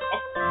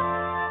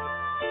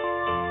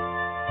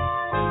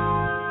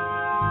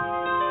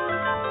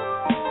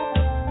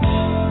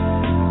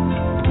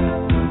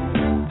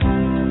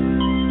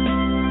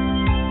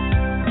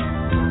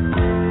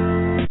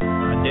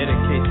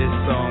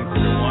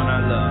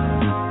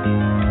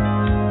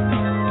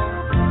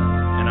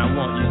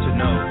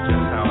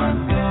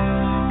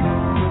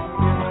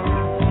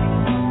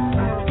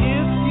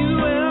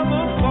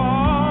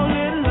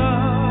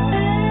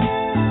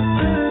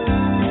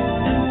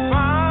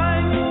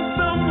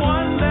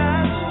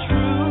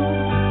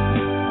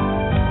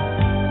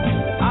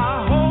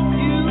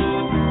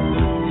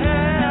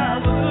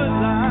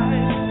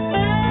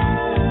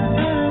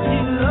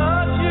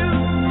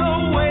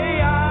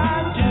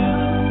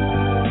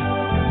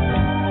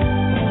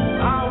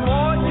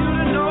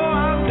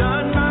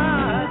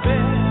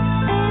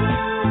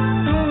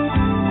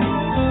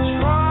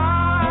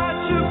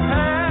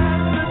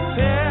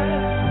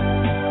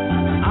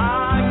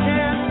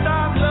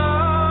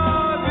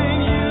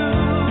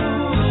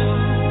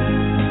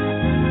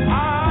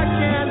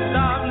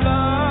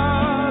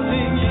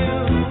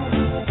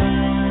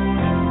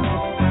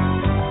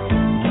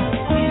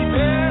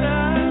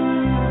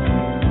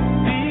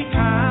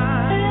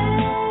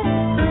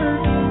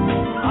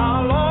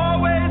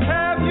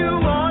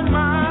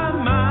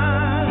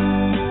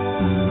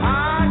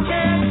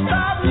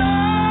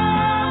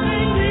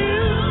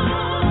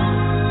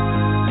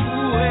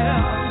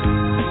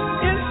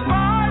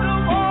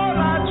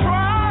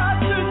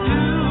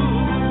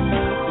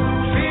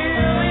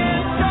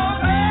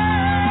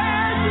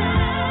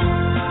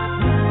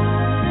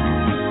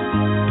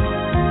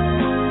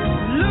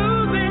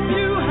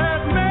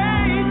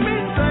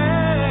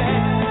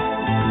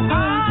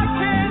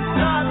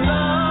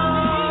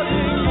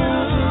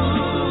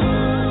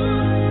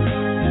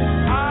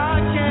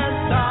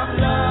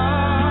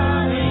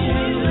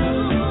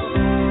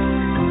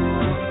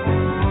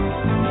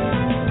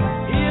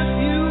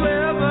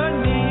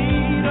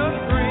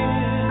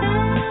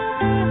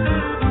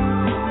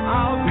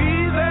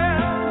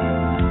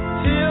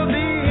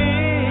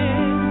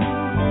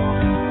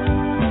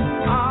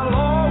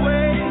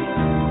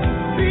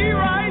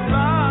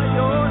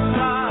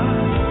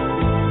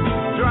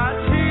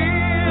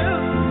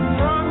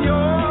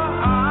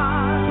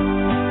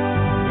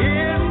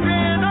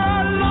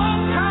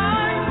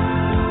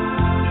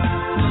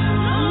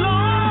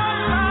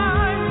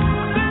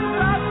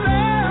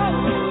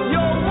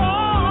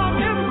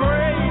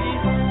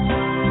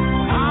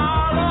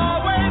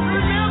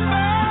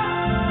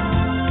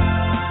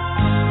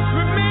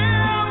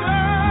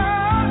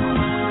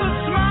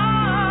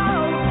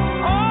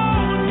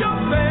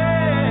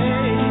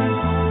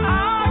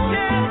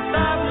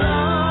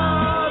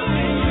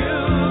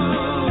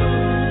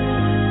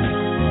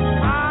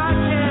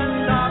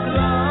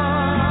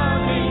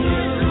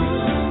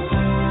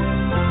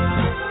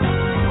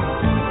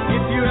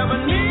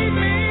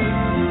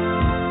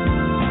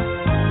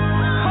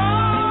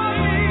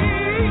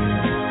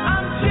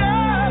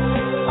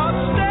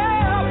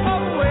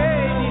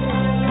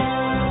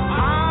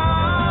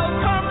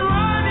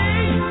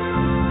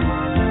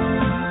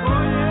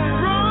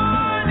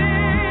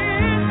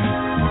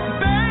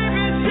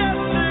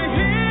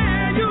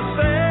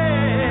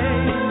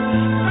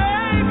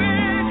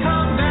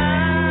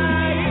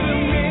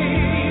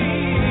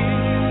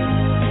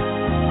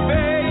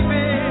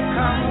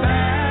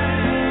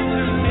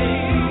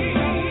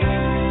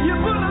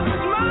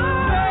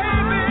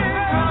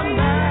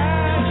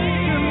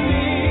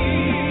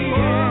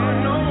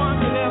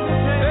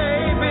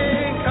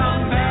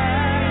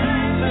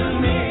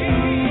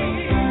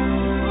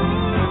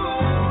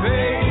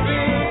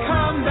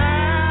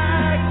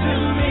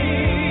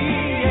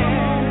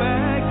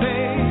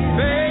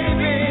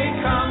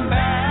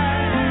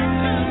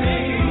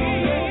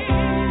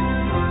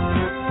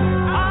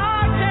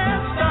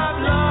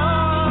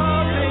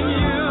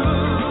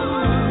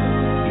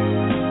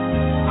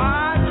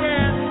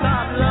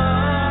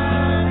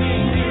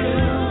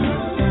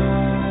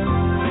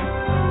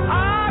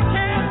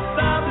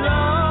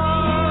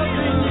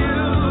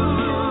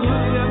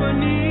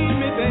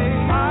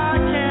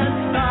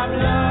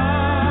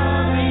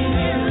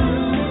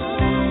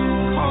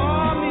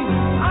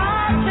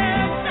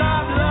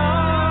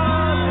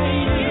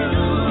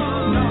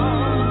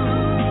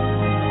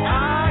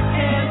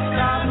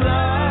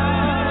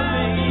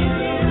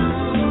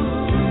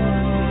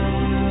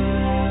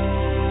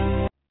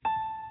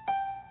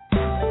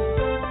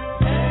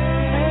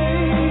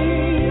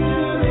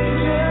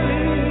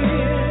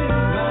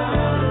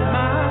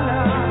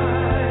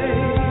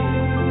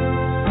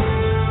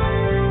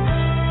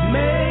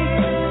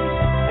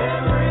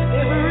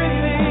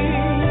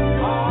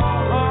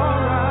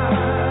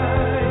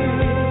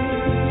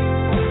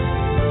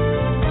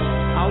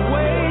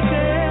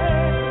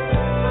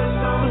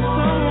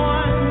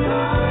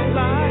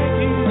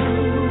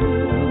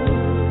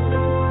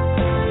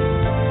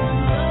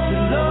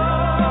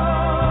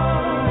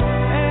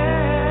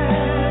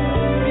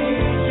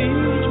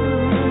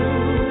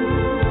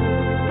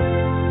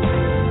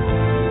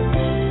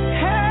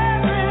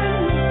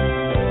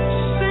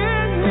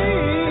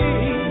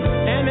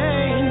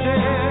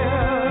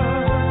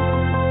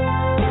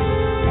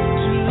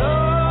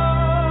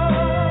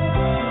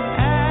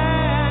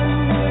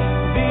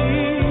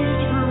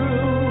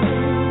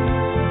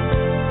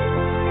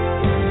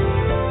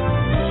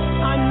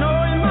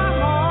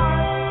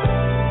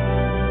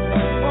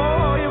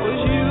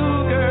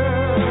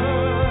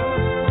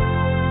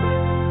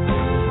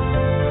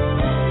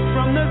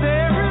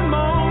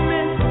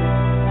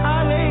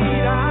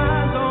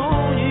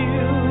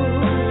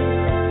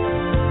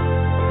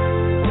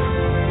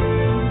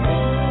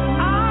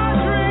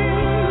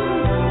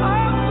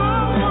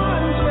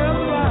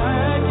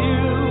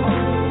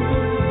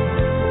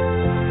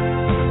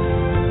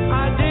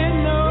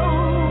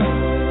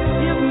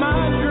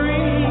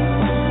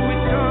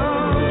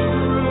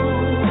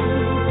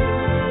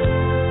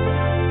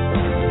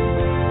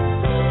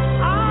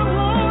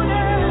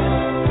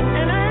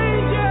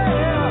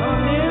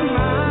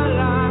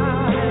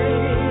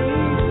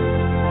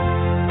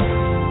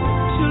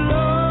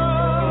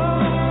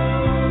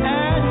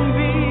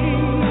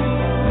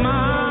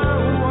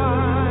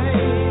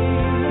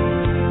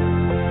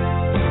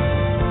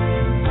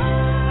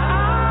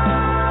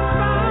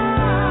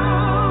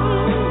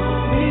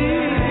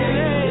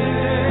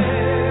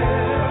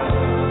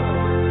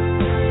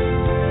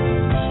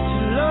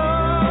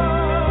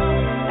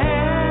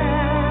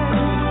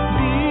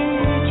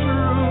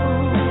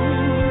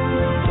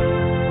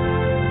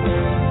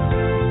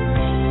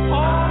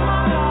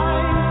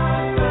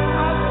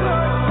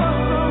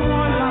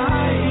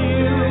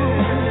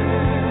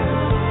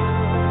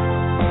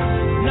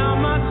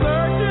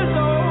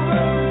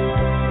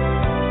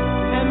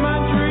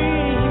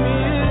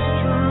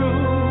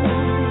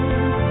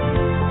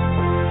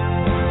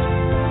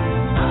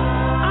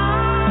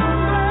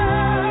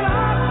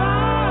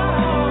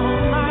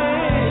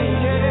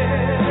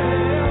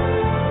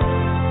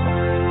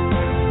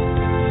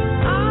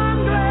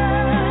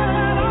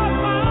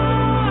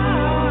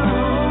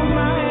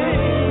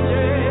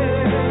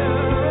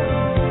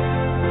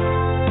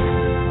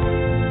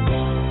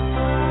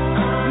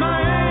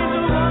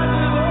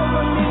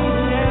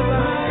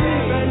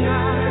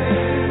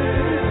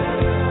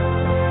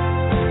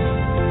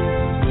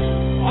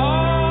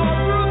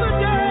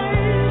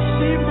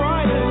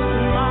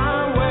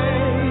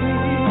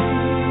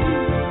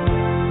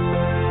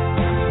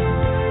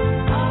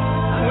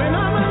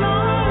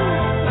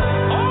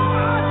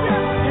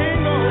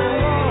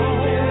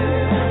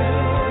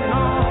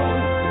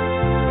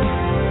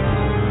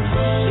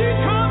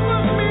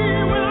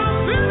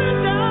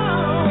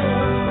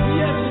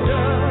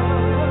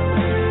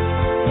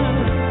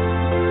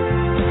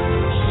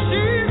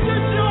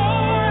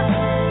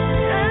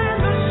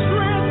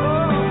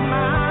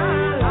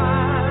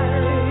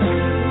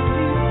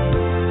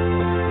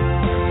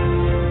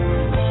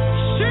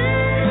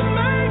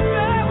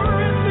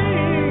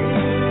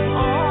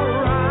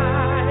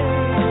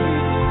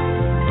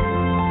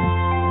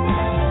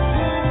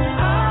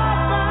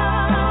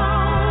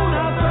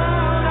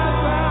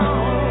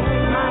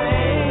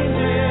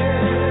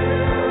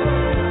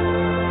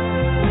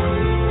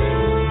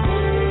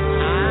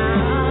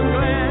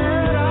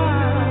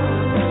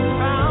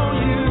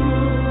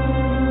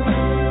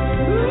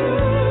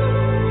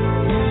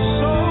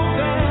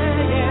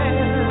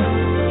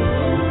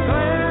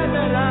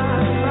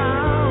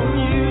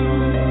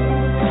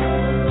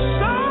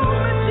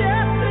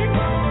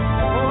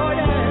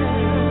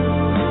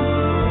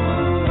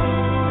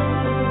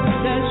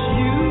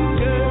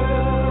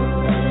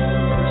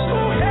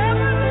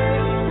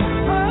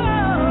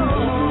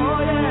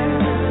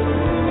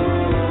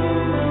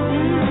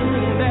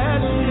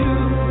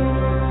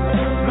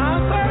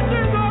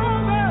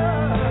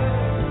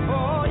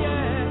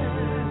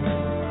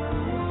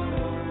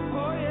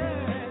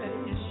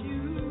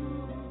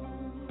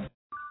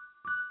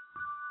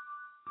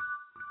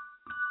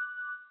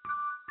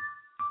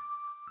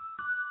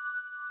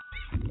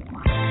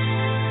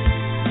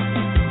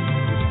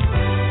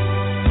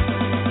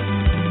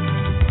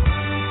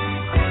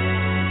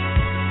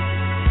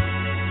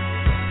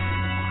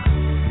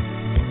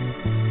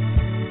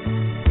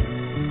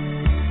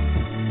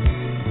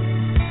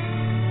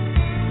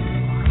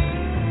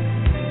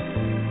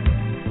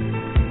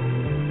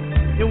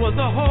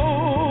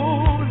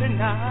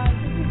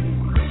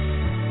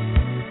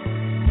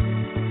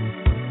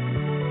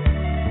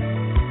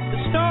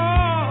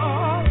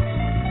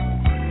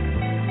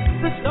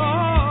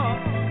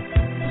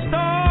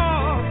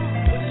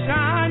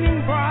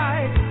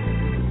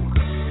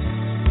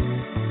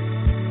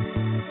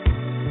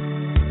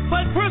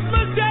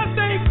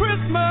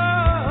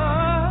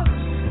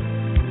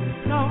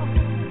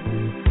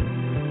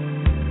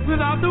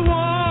 about the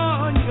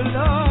one you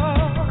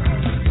love.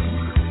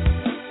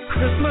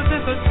 Christmas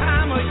is a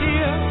time of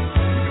year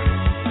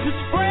to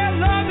spread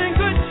love and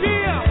good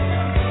cheer,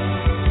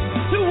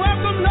 to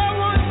welcome loved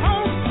ones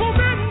home who've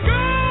been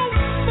gone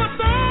for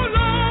so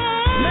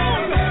long.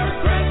 Merry, Merry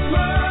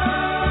Christmas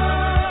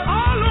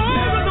all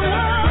over the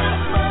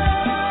world,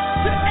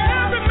 to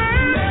every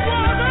man,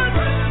 woman,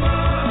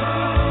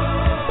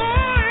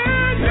 boy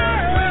and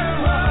girl.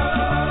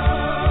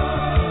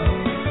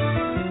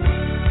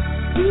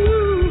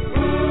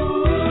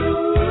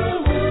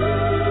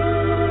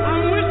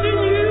 I'm wishing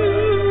you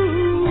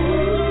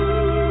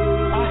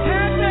a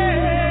happy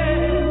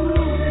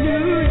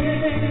New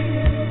Year.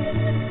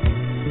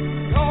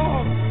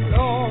 Lord,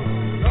 Lord,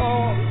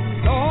 Lord,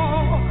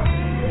 Lord.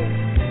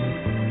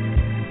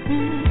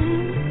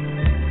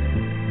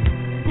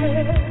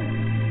 Yeah.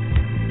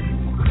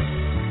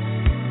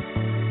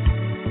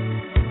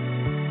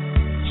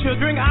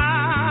 Children's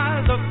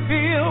eyes are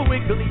filled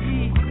with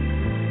glee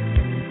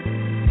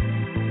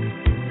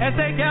as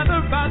they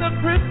gather by the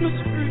Christmas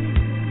tree.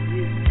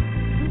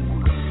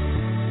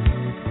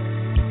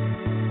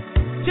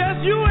 Just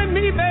you and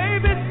me,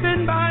 baby,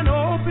 sitting by an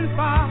open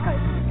fire.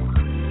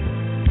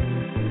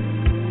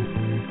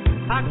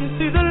 I can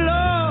see the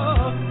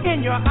love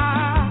in your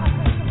eyes.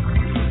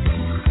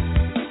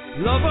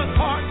 Lovers'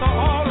 hearts are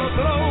all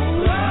aglow.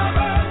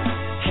 Lovers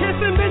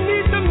kissing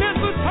beneath the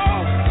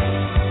mistletoe.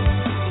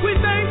 We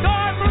thank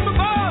God from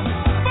above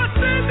for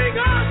sending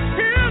us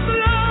His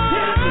love.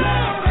 His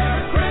love.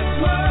 Merry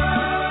Christmas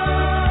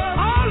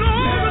all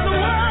over the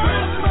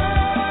world,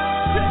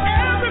 to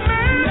every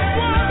man,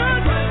 woman,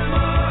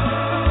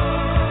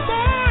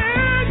 boy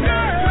and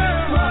girl.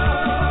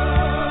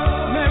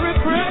 Merry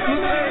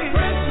Christmas, Merry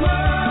Christmas,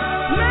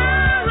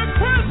 Merry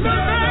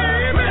Christmas,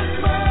 baby.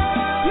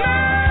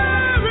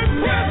 Merry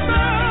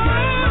Christmas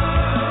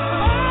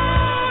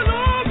all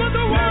over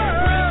the world.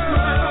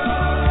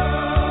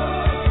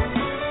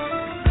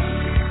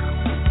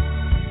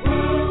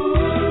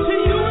 To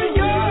you and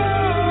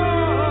yours,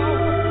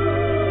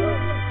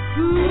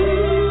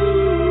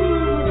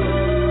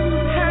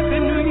 Happy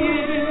New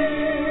Year.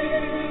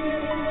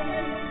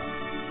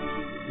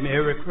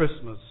 Merry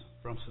Christmas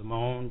from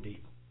Simone D.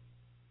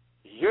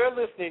 You're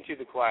listening to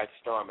The Quiet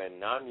Storm,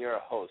 and I'm your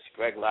host,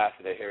 Greg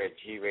Lassiter, here at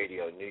G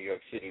Radio, New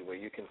York City, where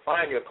you can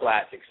find your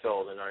classic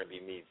soul and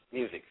R&B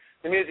music,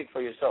 the music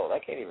for your soul. I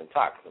can't even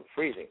talk because I'm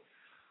freezing.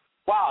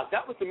 Wow,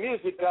 that was the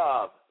music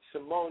of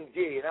Simone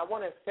D, and I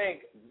want to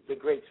thank the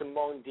great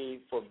Simone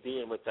D for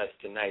being with us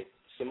tonight.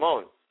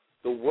 Simone,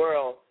 the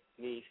world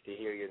needs to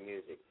hear your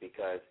music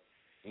because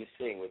you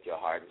sing with your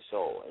heart and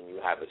soul, and you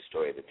have a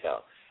story to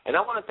tell. And I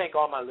want to thank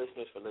all my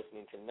listeners for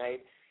listening tonight,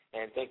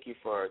 and thank you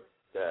for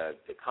the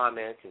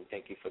comments, and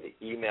thank you for the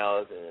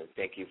emails, and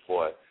thank you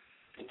for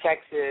the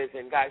texts.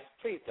 And, guys,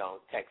 please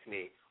don't text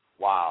me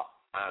while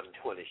I'm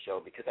doing the show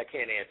because I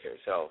can't answer.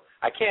 So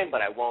I can,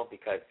 but I won't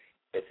because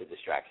it's a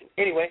distraction.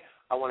 Anyway,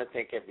 I want to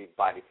thank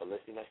everybody for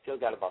listening. I still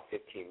got about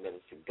 15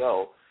 minutes to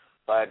go,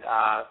 but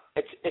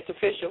it's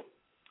official.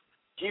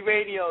 G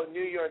Radio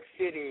New York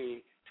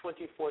City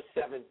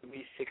 24/7,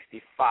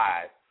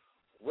 365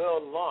 will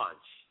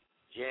launch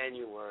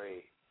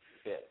January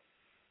 5th,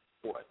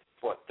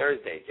 4th,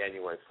 Thursday,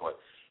 January 4th.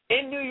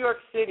 In New York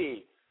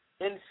City,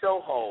 in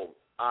Soho,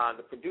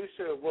 the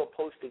producer will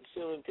post it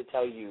soon to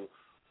tell you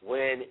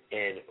when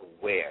and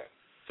where.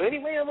 So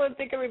anyway, I want to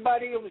thank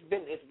everybody.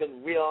 It's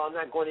been real. I'm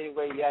not going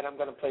anywhere yet. I'm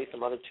going to play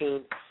some other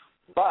tunes.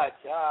 But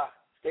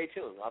stay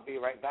tuned. I'll be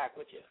right back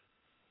with you.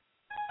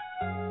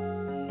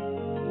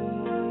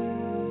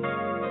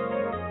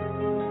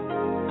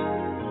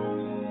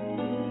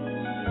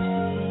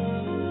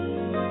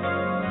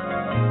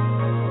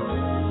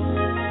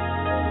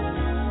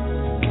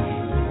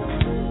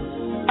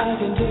 I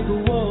can take a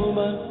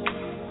woman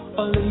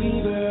or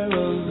leave her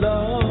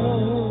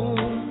alone.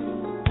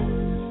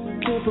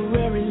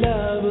 Temporary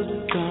lovers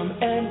come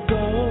and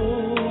go.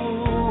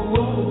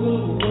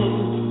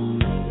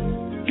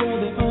 You're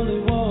the only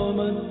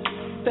woman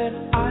that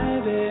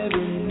I've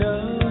ever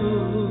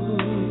known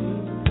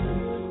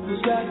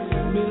who's got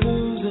me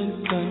losing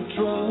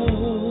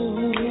control.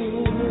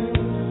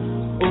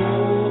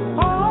 Oh,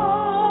 I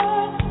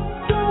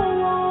don't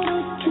wanna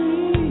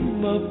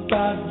dream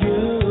about you.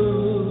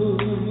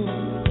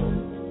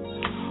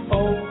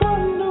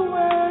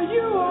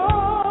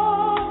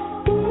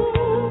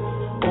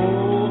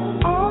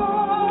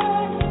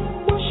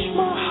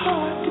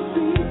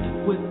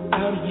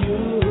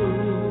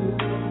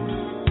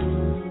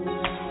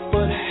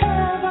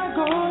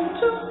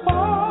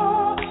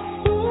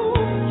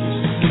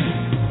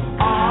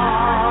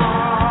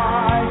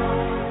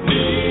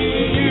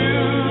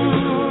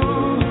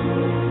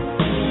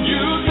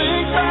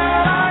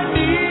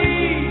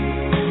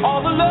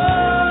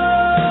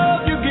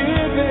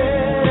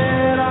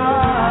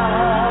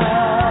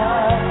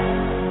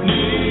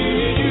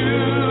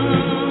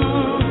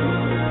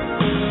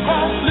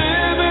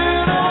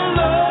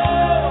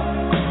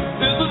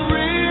 This is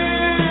real.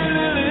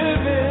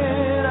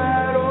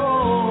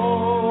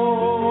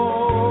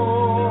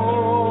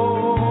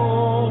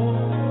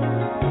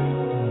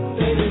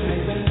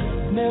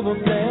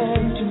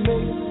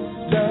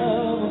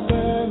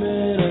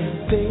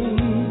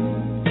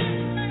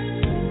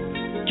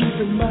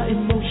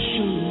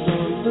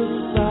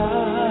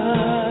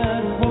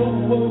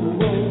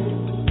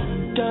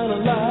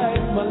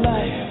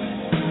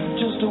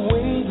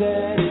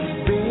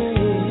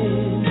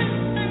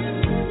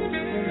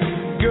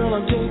 Girl,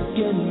 I'm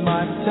taking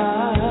my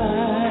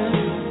time.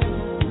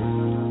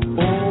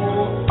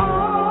 Oh, I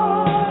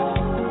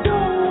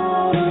don't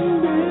wanna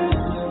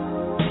miss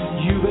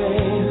you,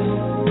 baby.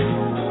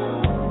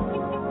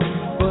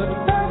 But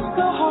that's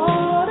the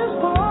hardest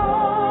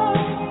part.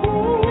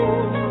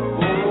 Ooh,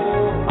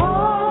 I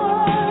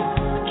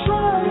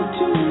try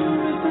to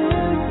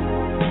resist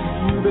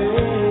you,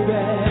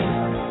 baby.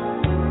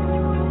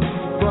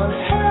 But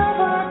have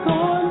I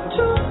gone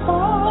too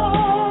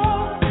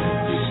far?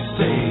 You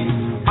say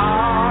I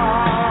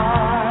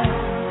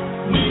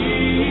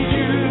need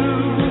you.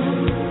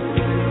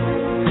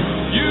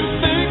 You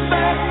think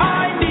that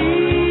I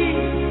need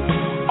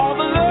all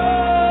the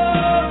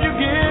love you're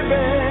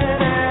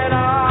giving, and I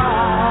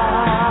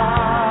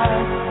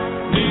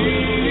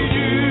need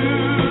you.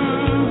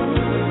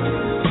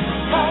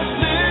 'Cause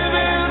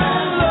living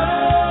on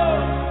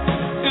love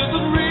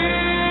isn't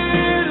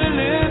really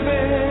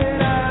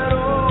living at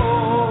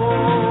all.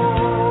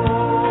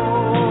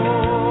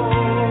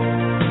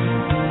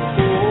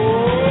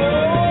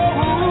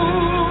 Who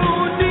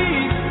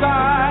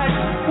decides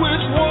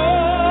which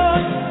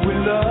one we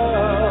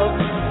love,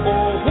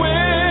 or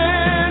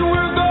when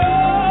we're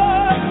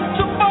going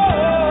to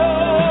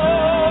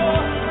fall?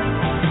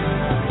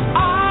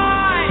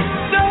 I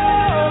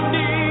don't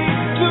need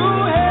two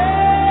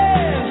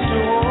hands to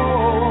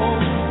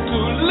hold,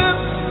 two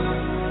lips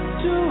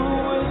to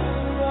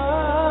whisper.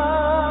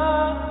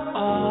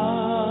 I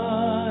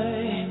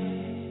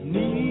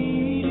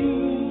need you.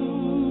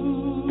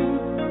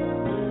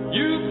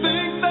 You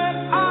think that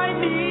I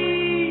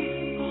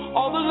need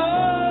all the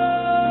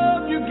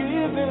love you're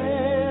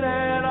giving,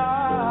 and I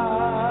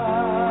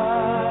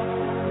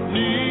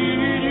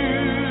need you.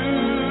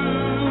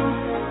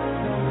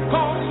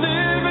 'Cause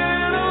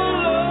living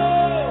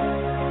alone,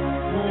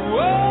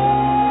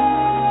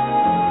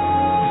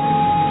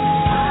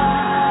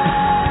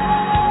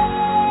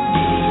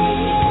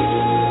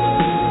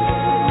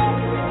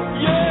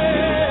 yeah,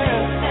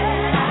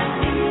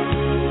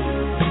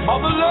 all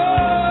the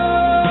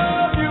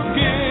love you've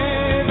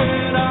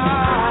given, I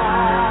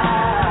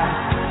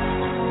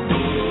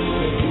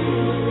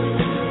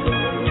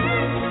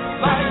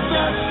like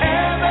the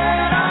air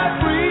that I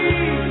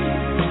breathe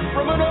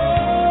from an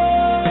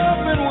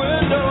open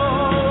window.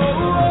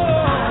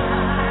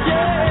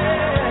 Yeah,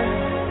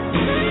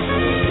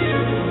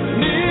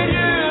 need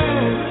you,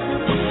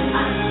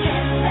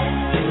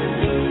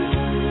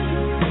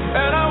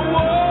 and I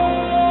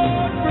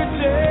won't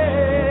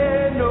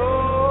pretend no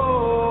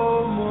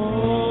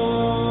more.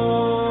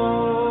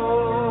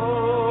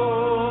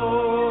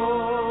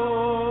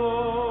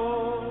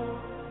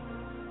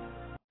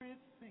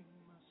 Everything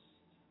must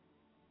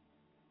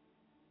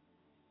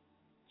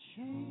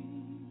change.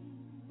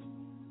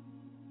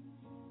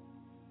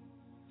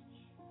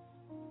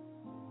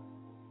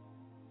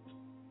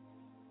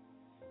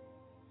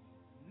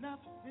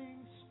 Nothing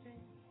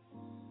stays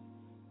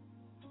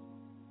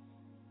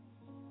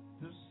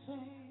the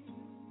same.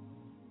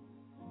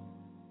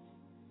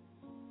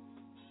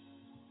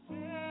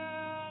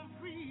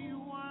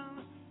 Everyone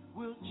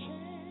will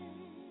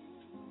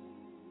change.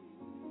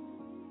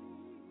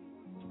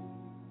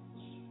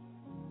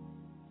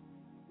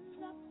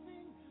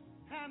 Nothing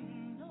and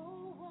no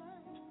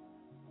one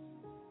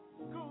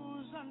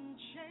goes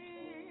unchanged.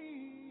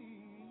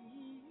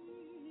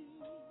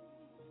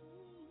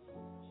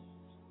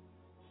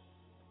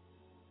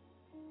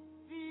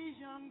 The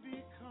young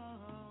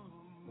become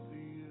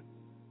the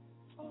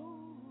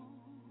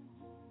old,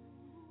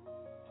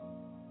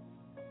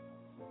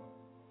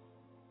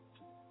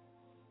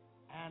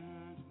 and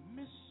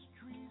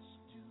mysteries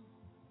do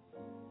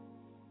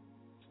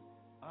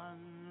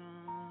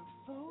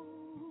unfold.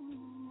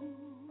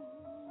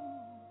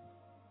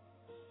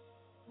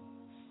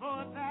 For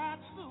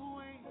that's the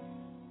way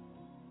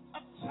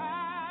of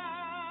time.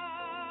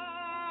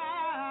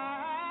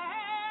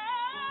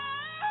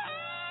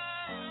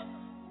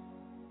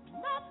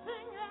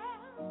 Nothing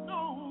and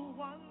no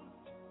one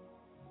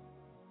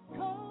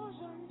goes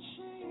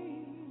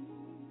unchanged.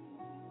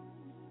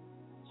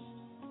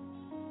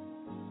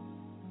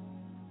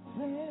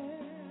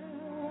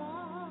 There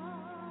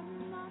are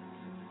not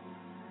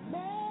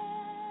many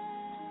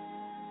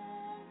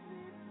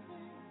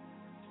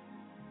things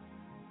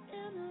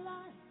in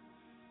life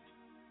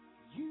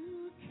you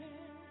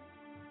can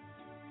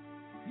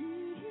be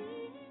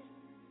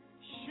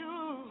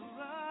sure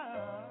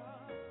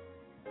of,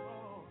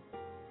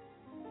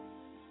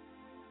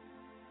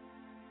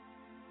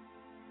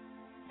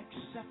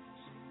 except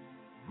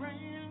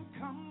rain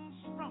comes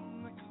from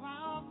the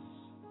clouds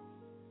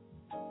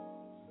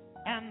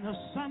and the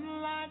sun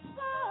lights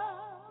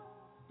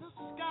up the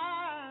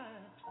sky,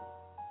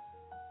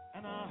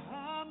 and a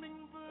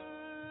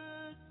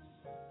hummingbird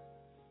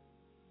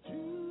to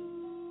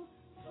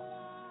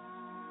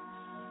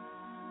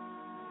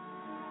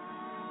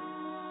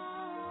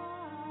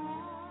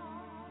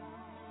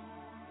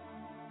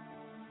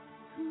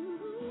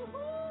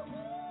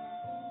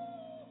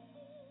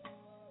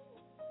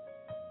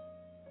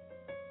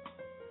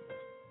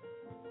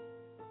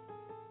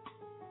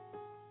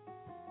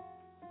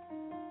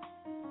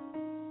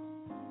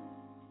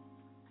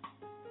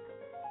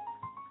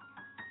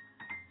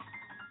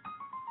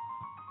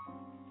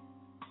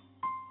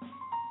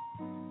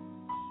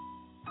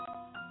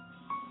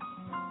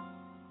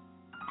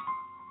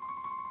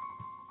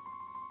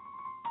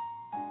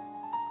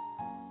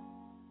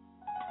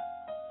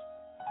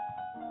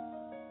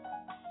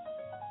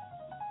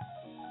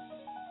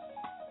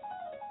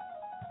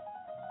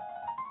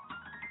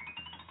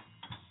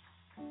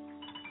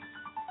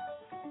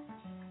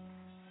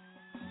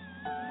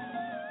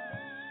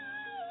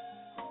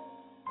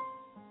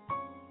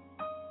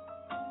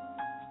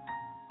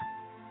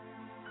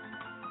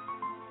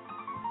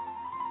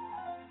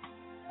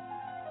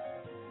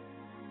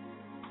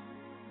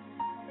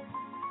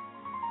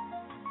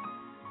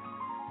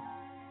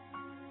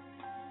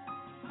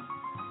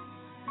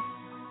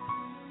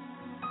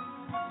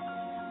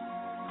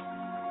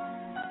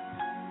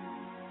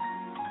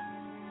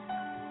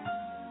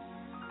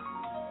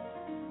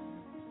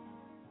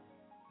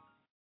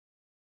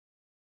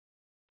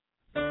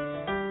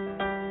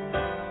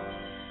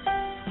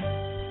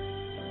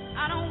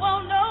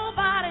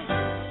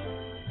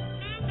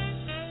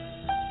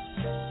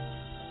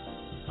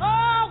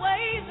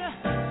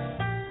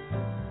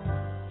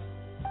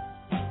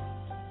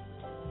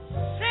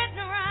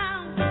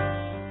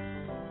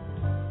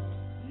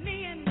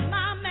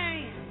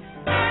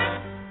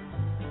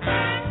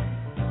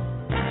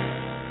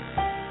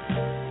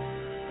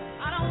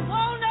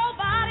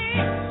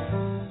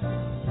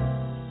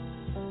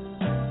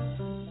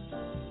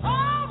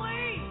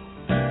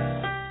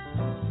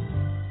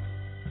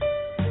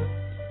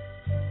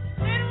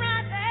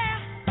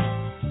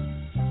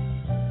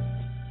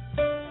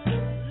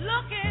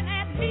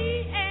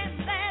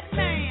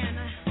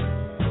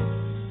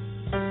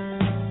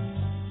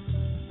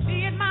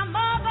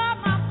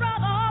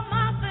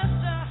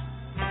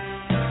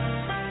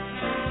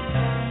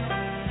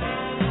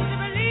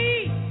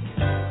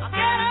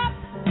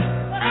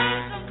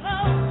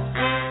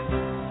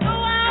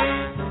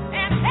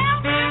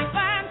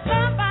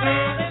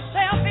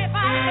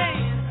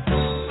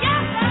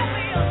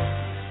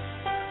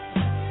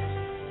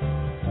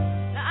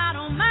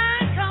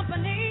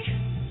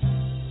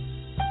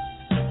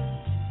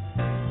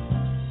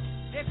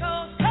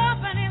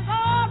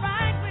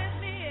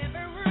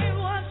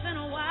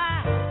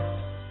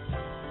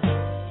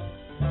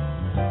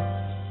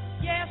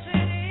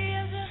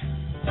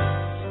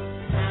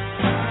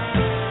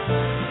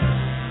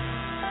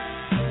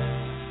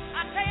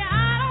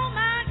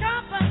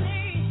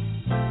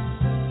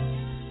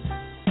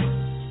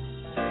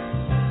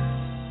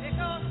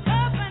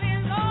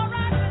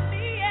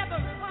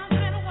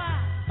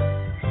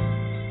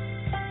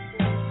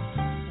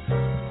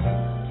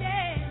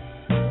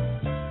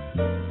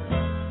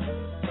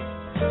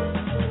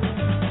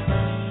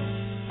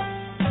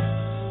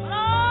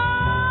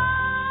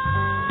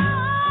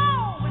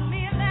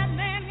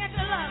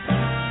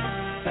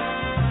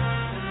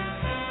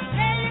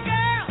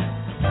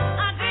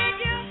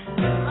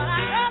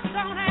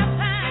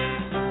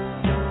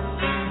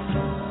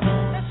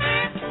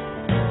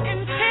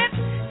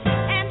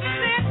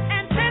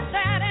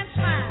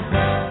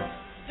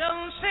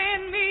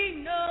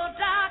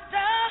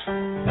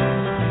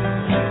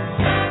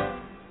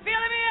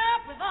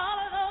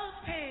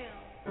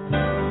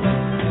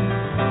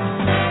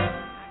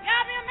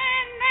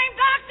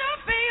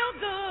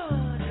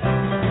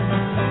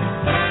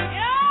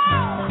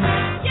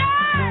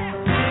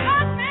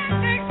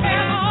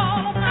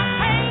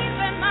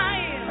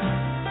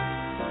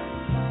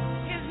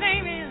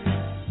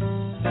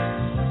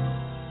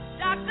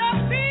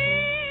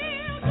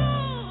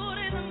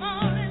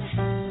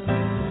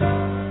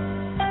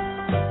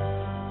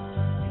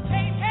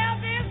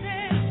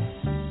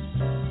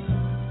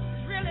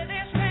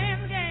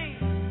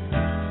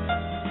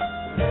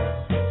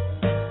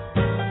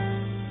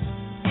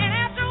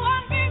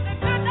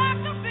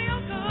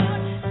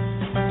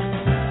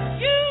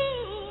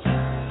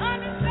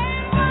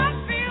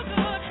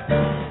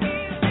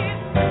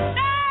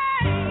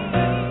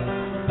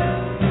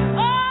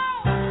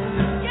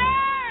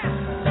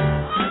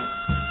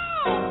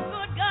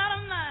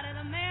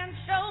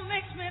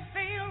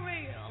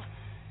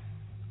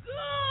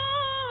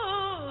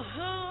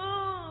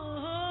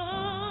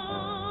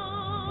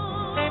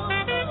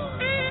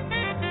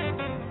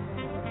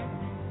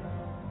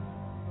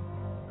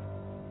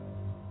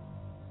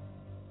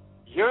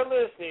You're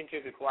listening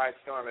to The Quiet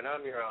Storm, and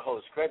I'm your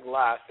host, Greg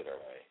Lassiter,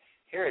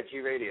 here at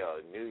G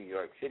Radio, New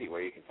York City,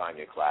 where you can find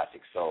your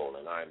classic soul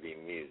and R&B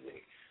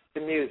music,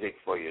 the music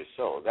for your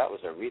soul. That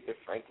was Aretha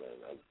Franklin,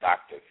 a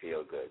Dr.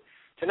 Feelgood.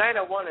 Tonight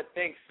I want to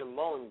thank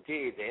Simone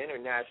D, the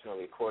international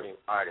recording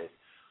artist.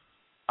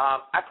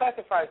 I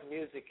classify his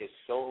music as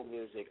soul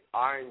music,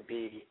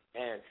 R&B,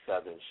 and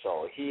Southern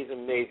soul. He's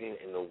amazing,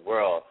 and the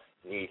world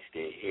needs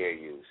to hear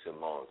you,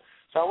 Simone.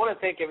 So I want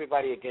to thank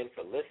everybody again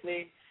for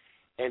listening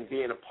and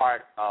being a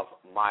part of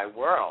my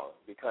world,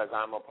 because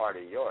I'm a part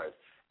of yours.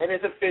 And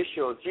it's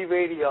official, G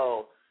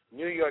Radio,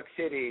 New York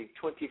City,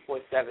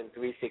 24/7,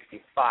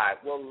 365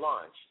 will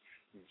launch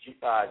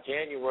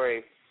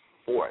January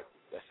 4th.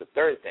 That's a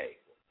Thursday.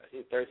 I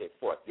think Thursday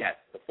 4th. Yes,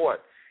 the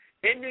 4th.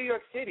 In New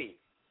York City,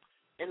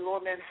 in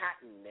Lower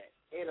Manhattan,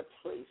 in a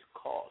place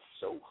called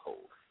Soho.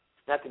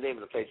 It's not the name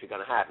of the place we're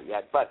going to have it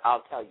yet, but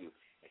I'll tell you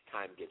as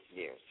time gets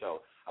near.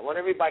 So I want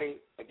everybody,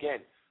 again,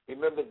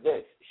 remember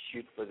this,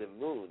 shoot for the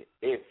moon.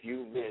 If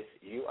you miss,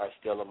 you are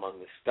still among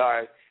the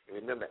stars. And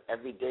remember,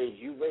 every day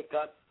you wake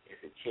up is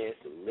a chance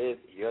to live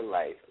your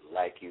life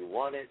like you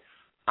want it.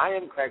 I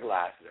am Greg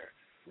Lassiter.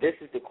 This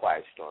is The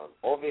Quiet Storm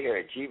over here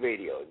at G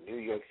Radio, New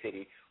York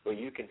City, where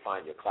you can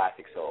find your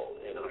classic soul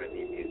and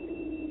R&B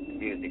music,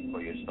 music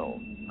for your soul.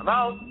 I'm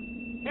out.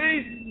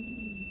 Peace.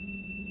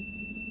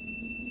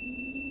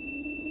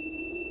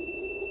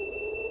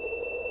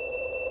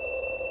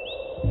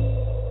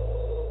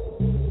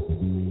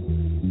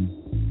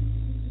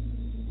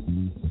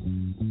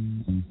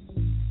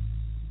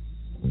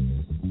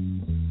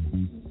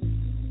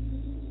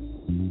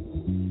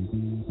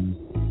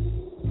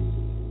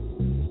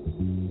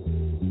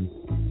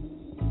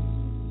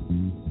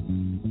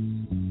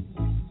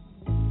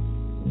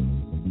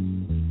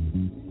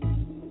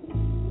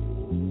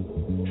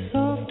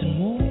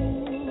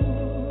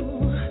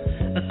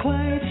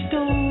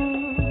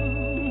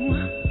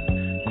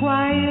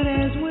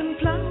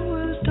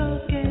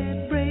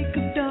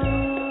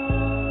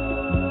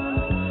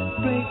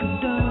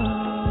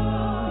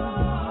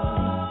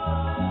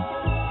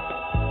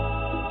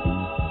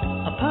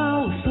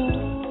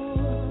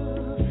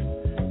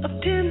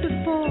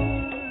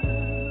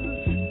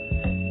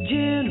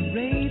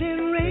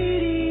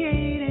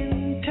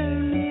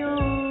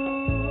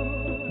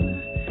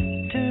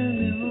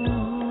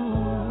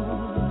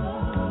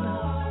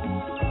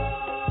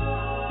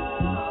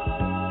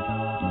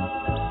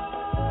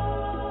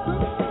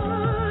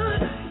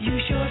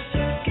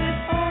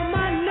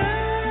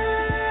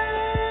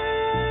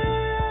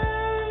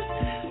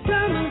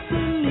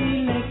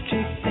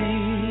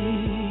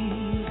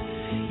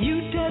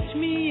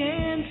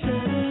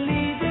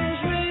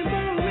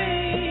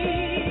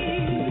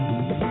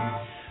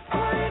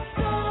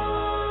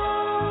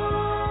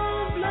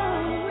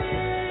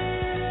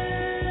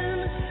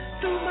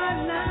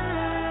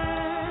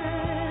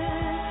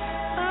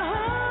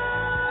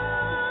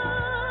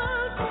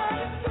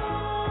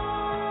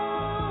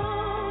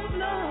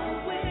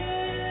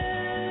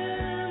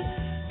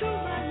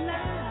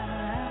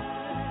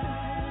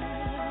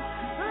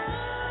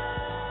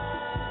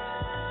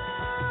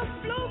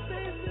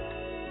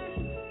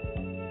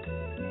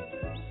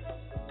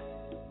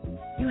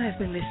 You have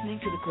been listening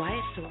to The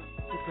Quiet Storm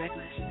with Greg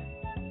Lassiter.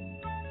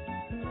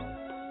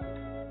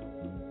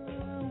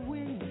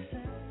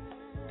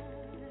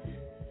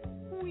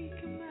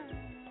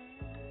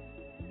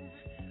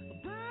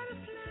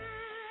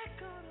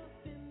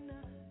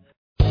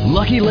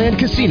 Lucky Land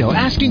Casino,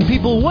 asking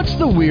people, what's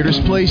the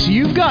weirdest place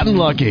you've gotten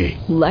lucky?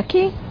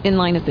 Lucky? In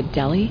line at the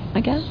deli, I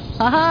guess?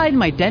 Aha, in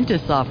my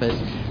dentist's office.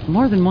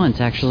 More than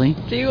once, actually.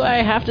 Do I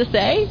have to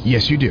say?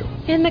 Yes, you do.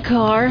 In the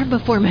car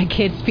before my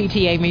kids'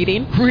 PTA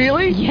meeting.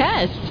 Really?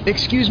 Yes.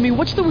 Excuse me,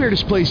 what's the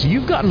weirdest place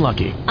you've gotten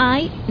lucky?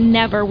 I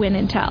never win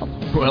and tell.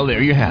 Well,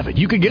 there you have it.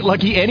 You can get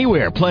lucky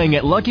anywhere, playing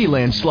at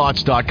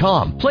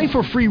LuckyLandSlots.com. Play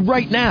for free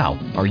right now.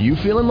 Are you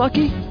feeling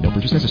lucky? No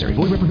purchase necessary.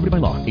 Void where prohibited by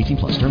law.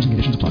 18+. Terms and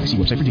conditions apply. See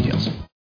website for details.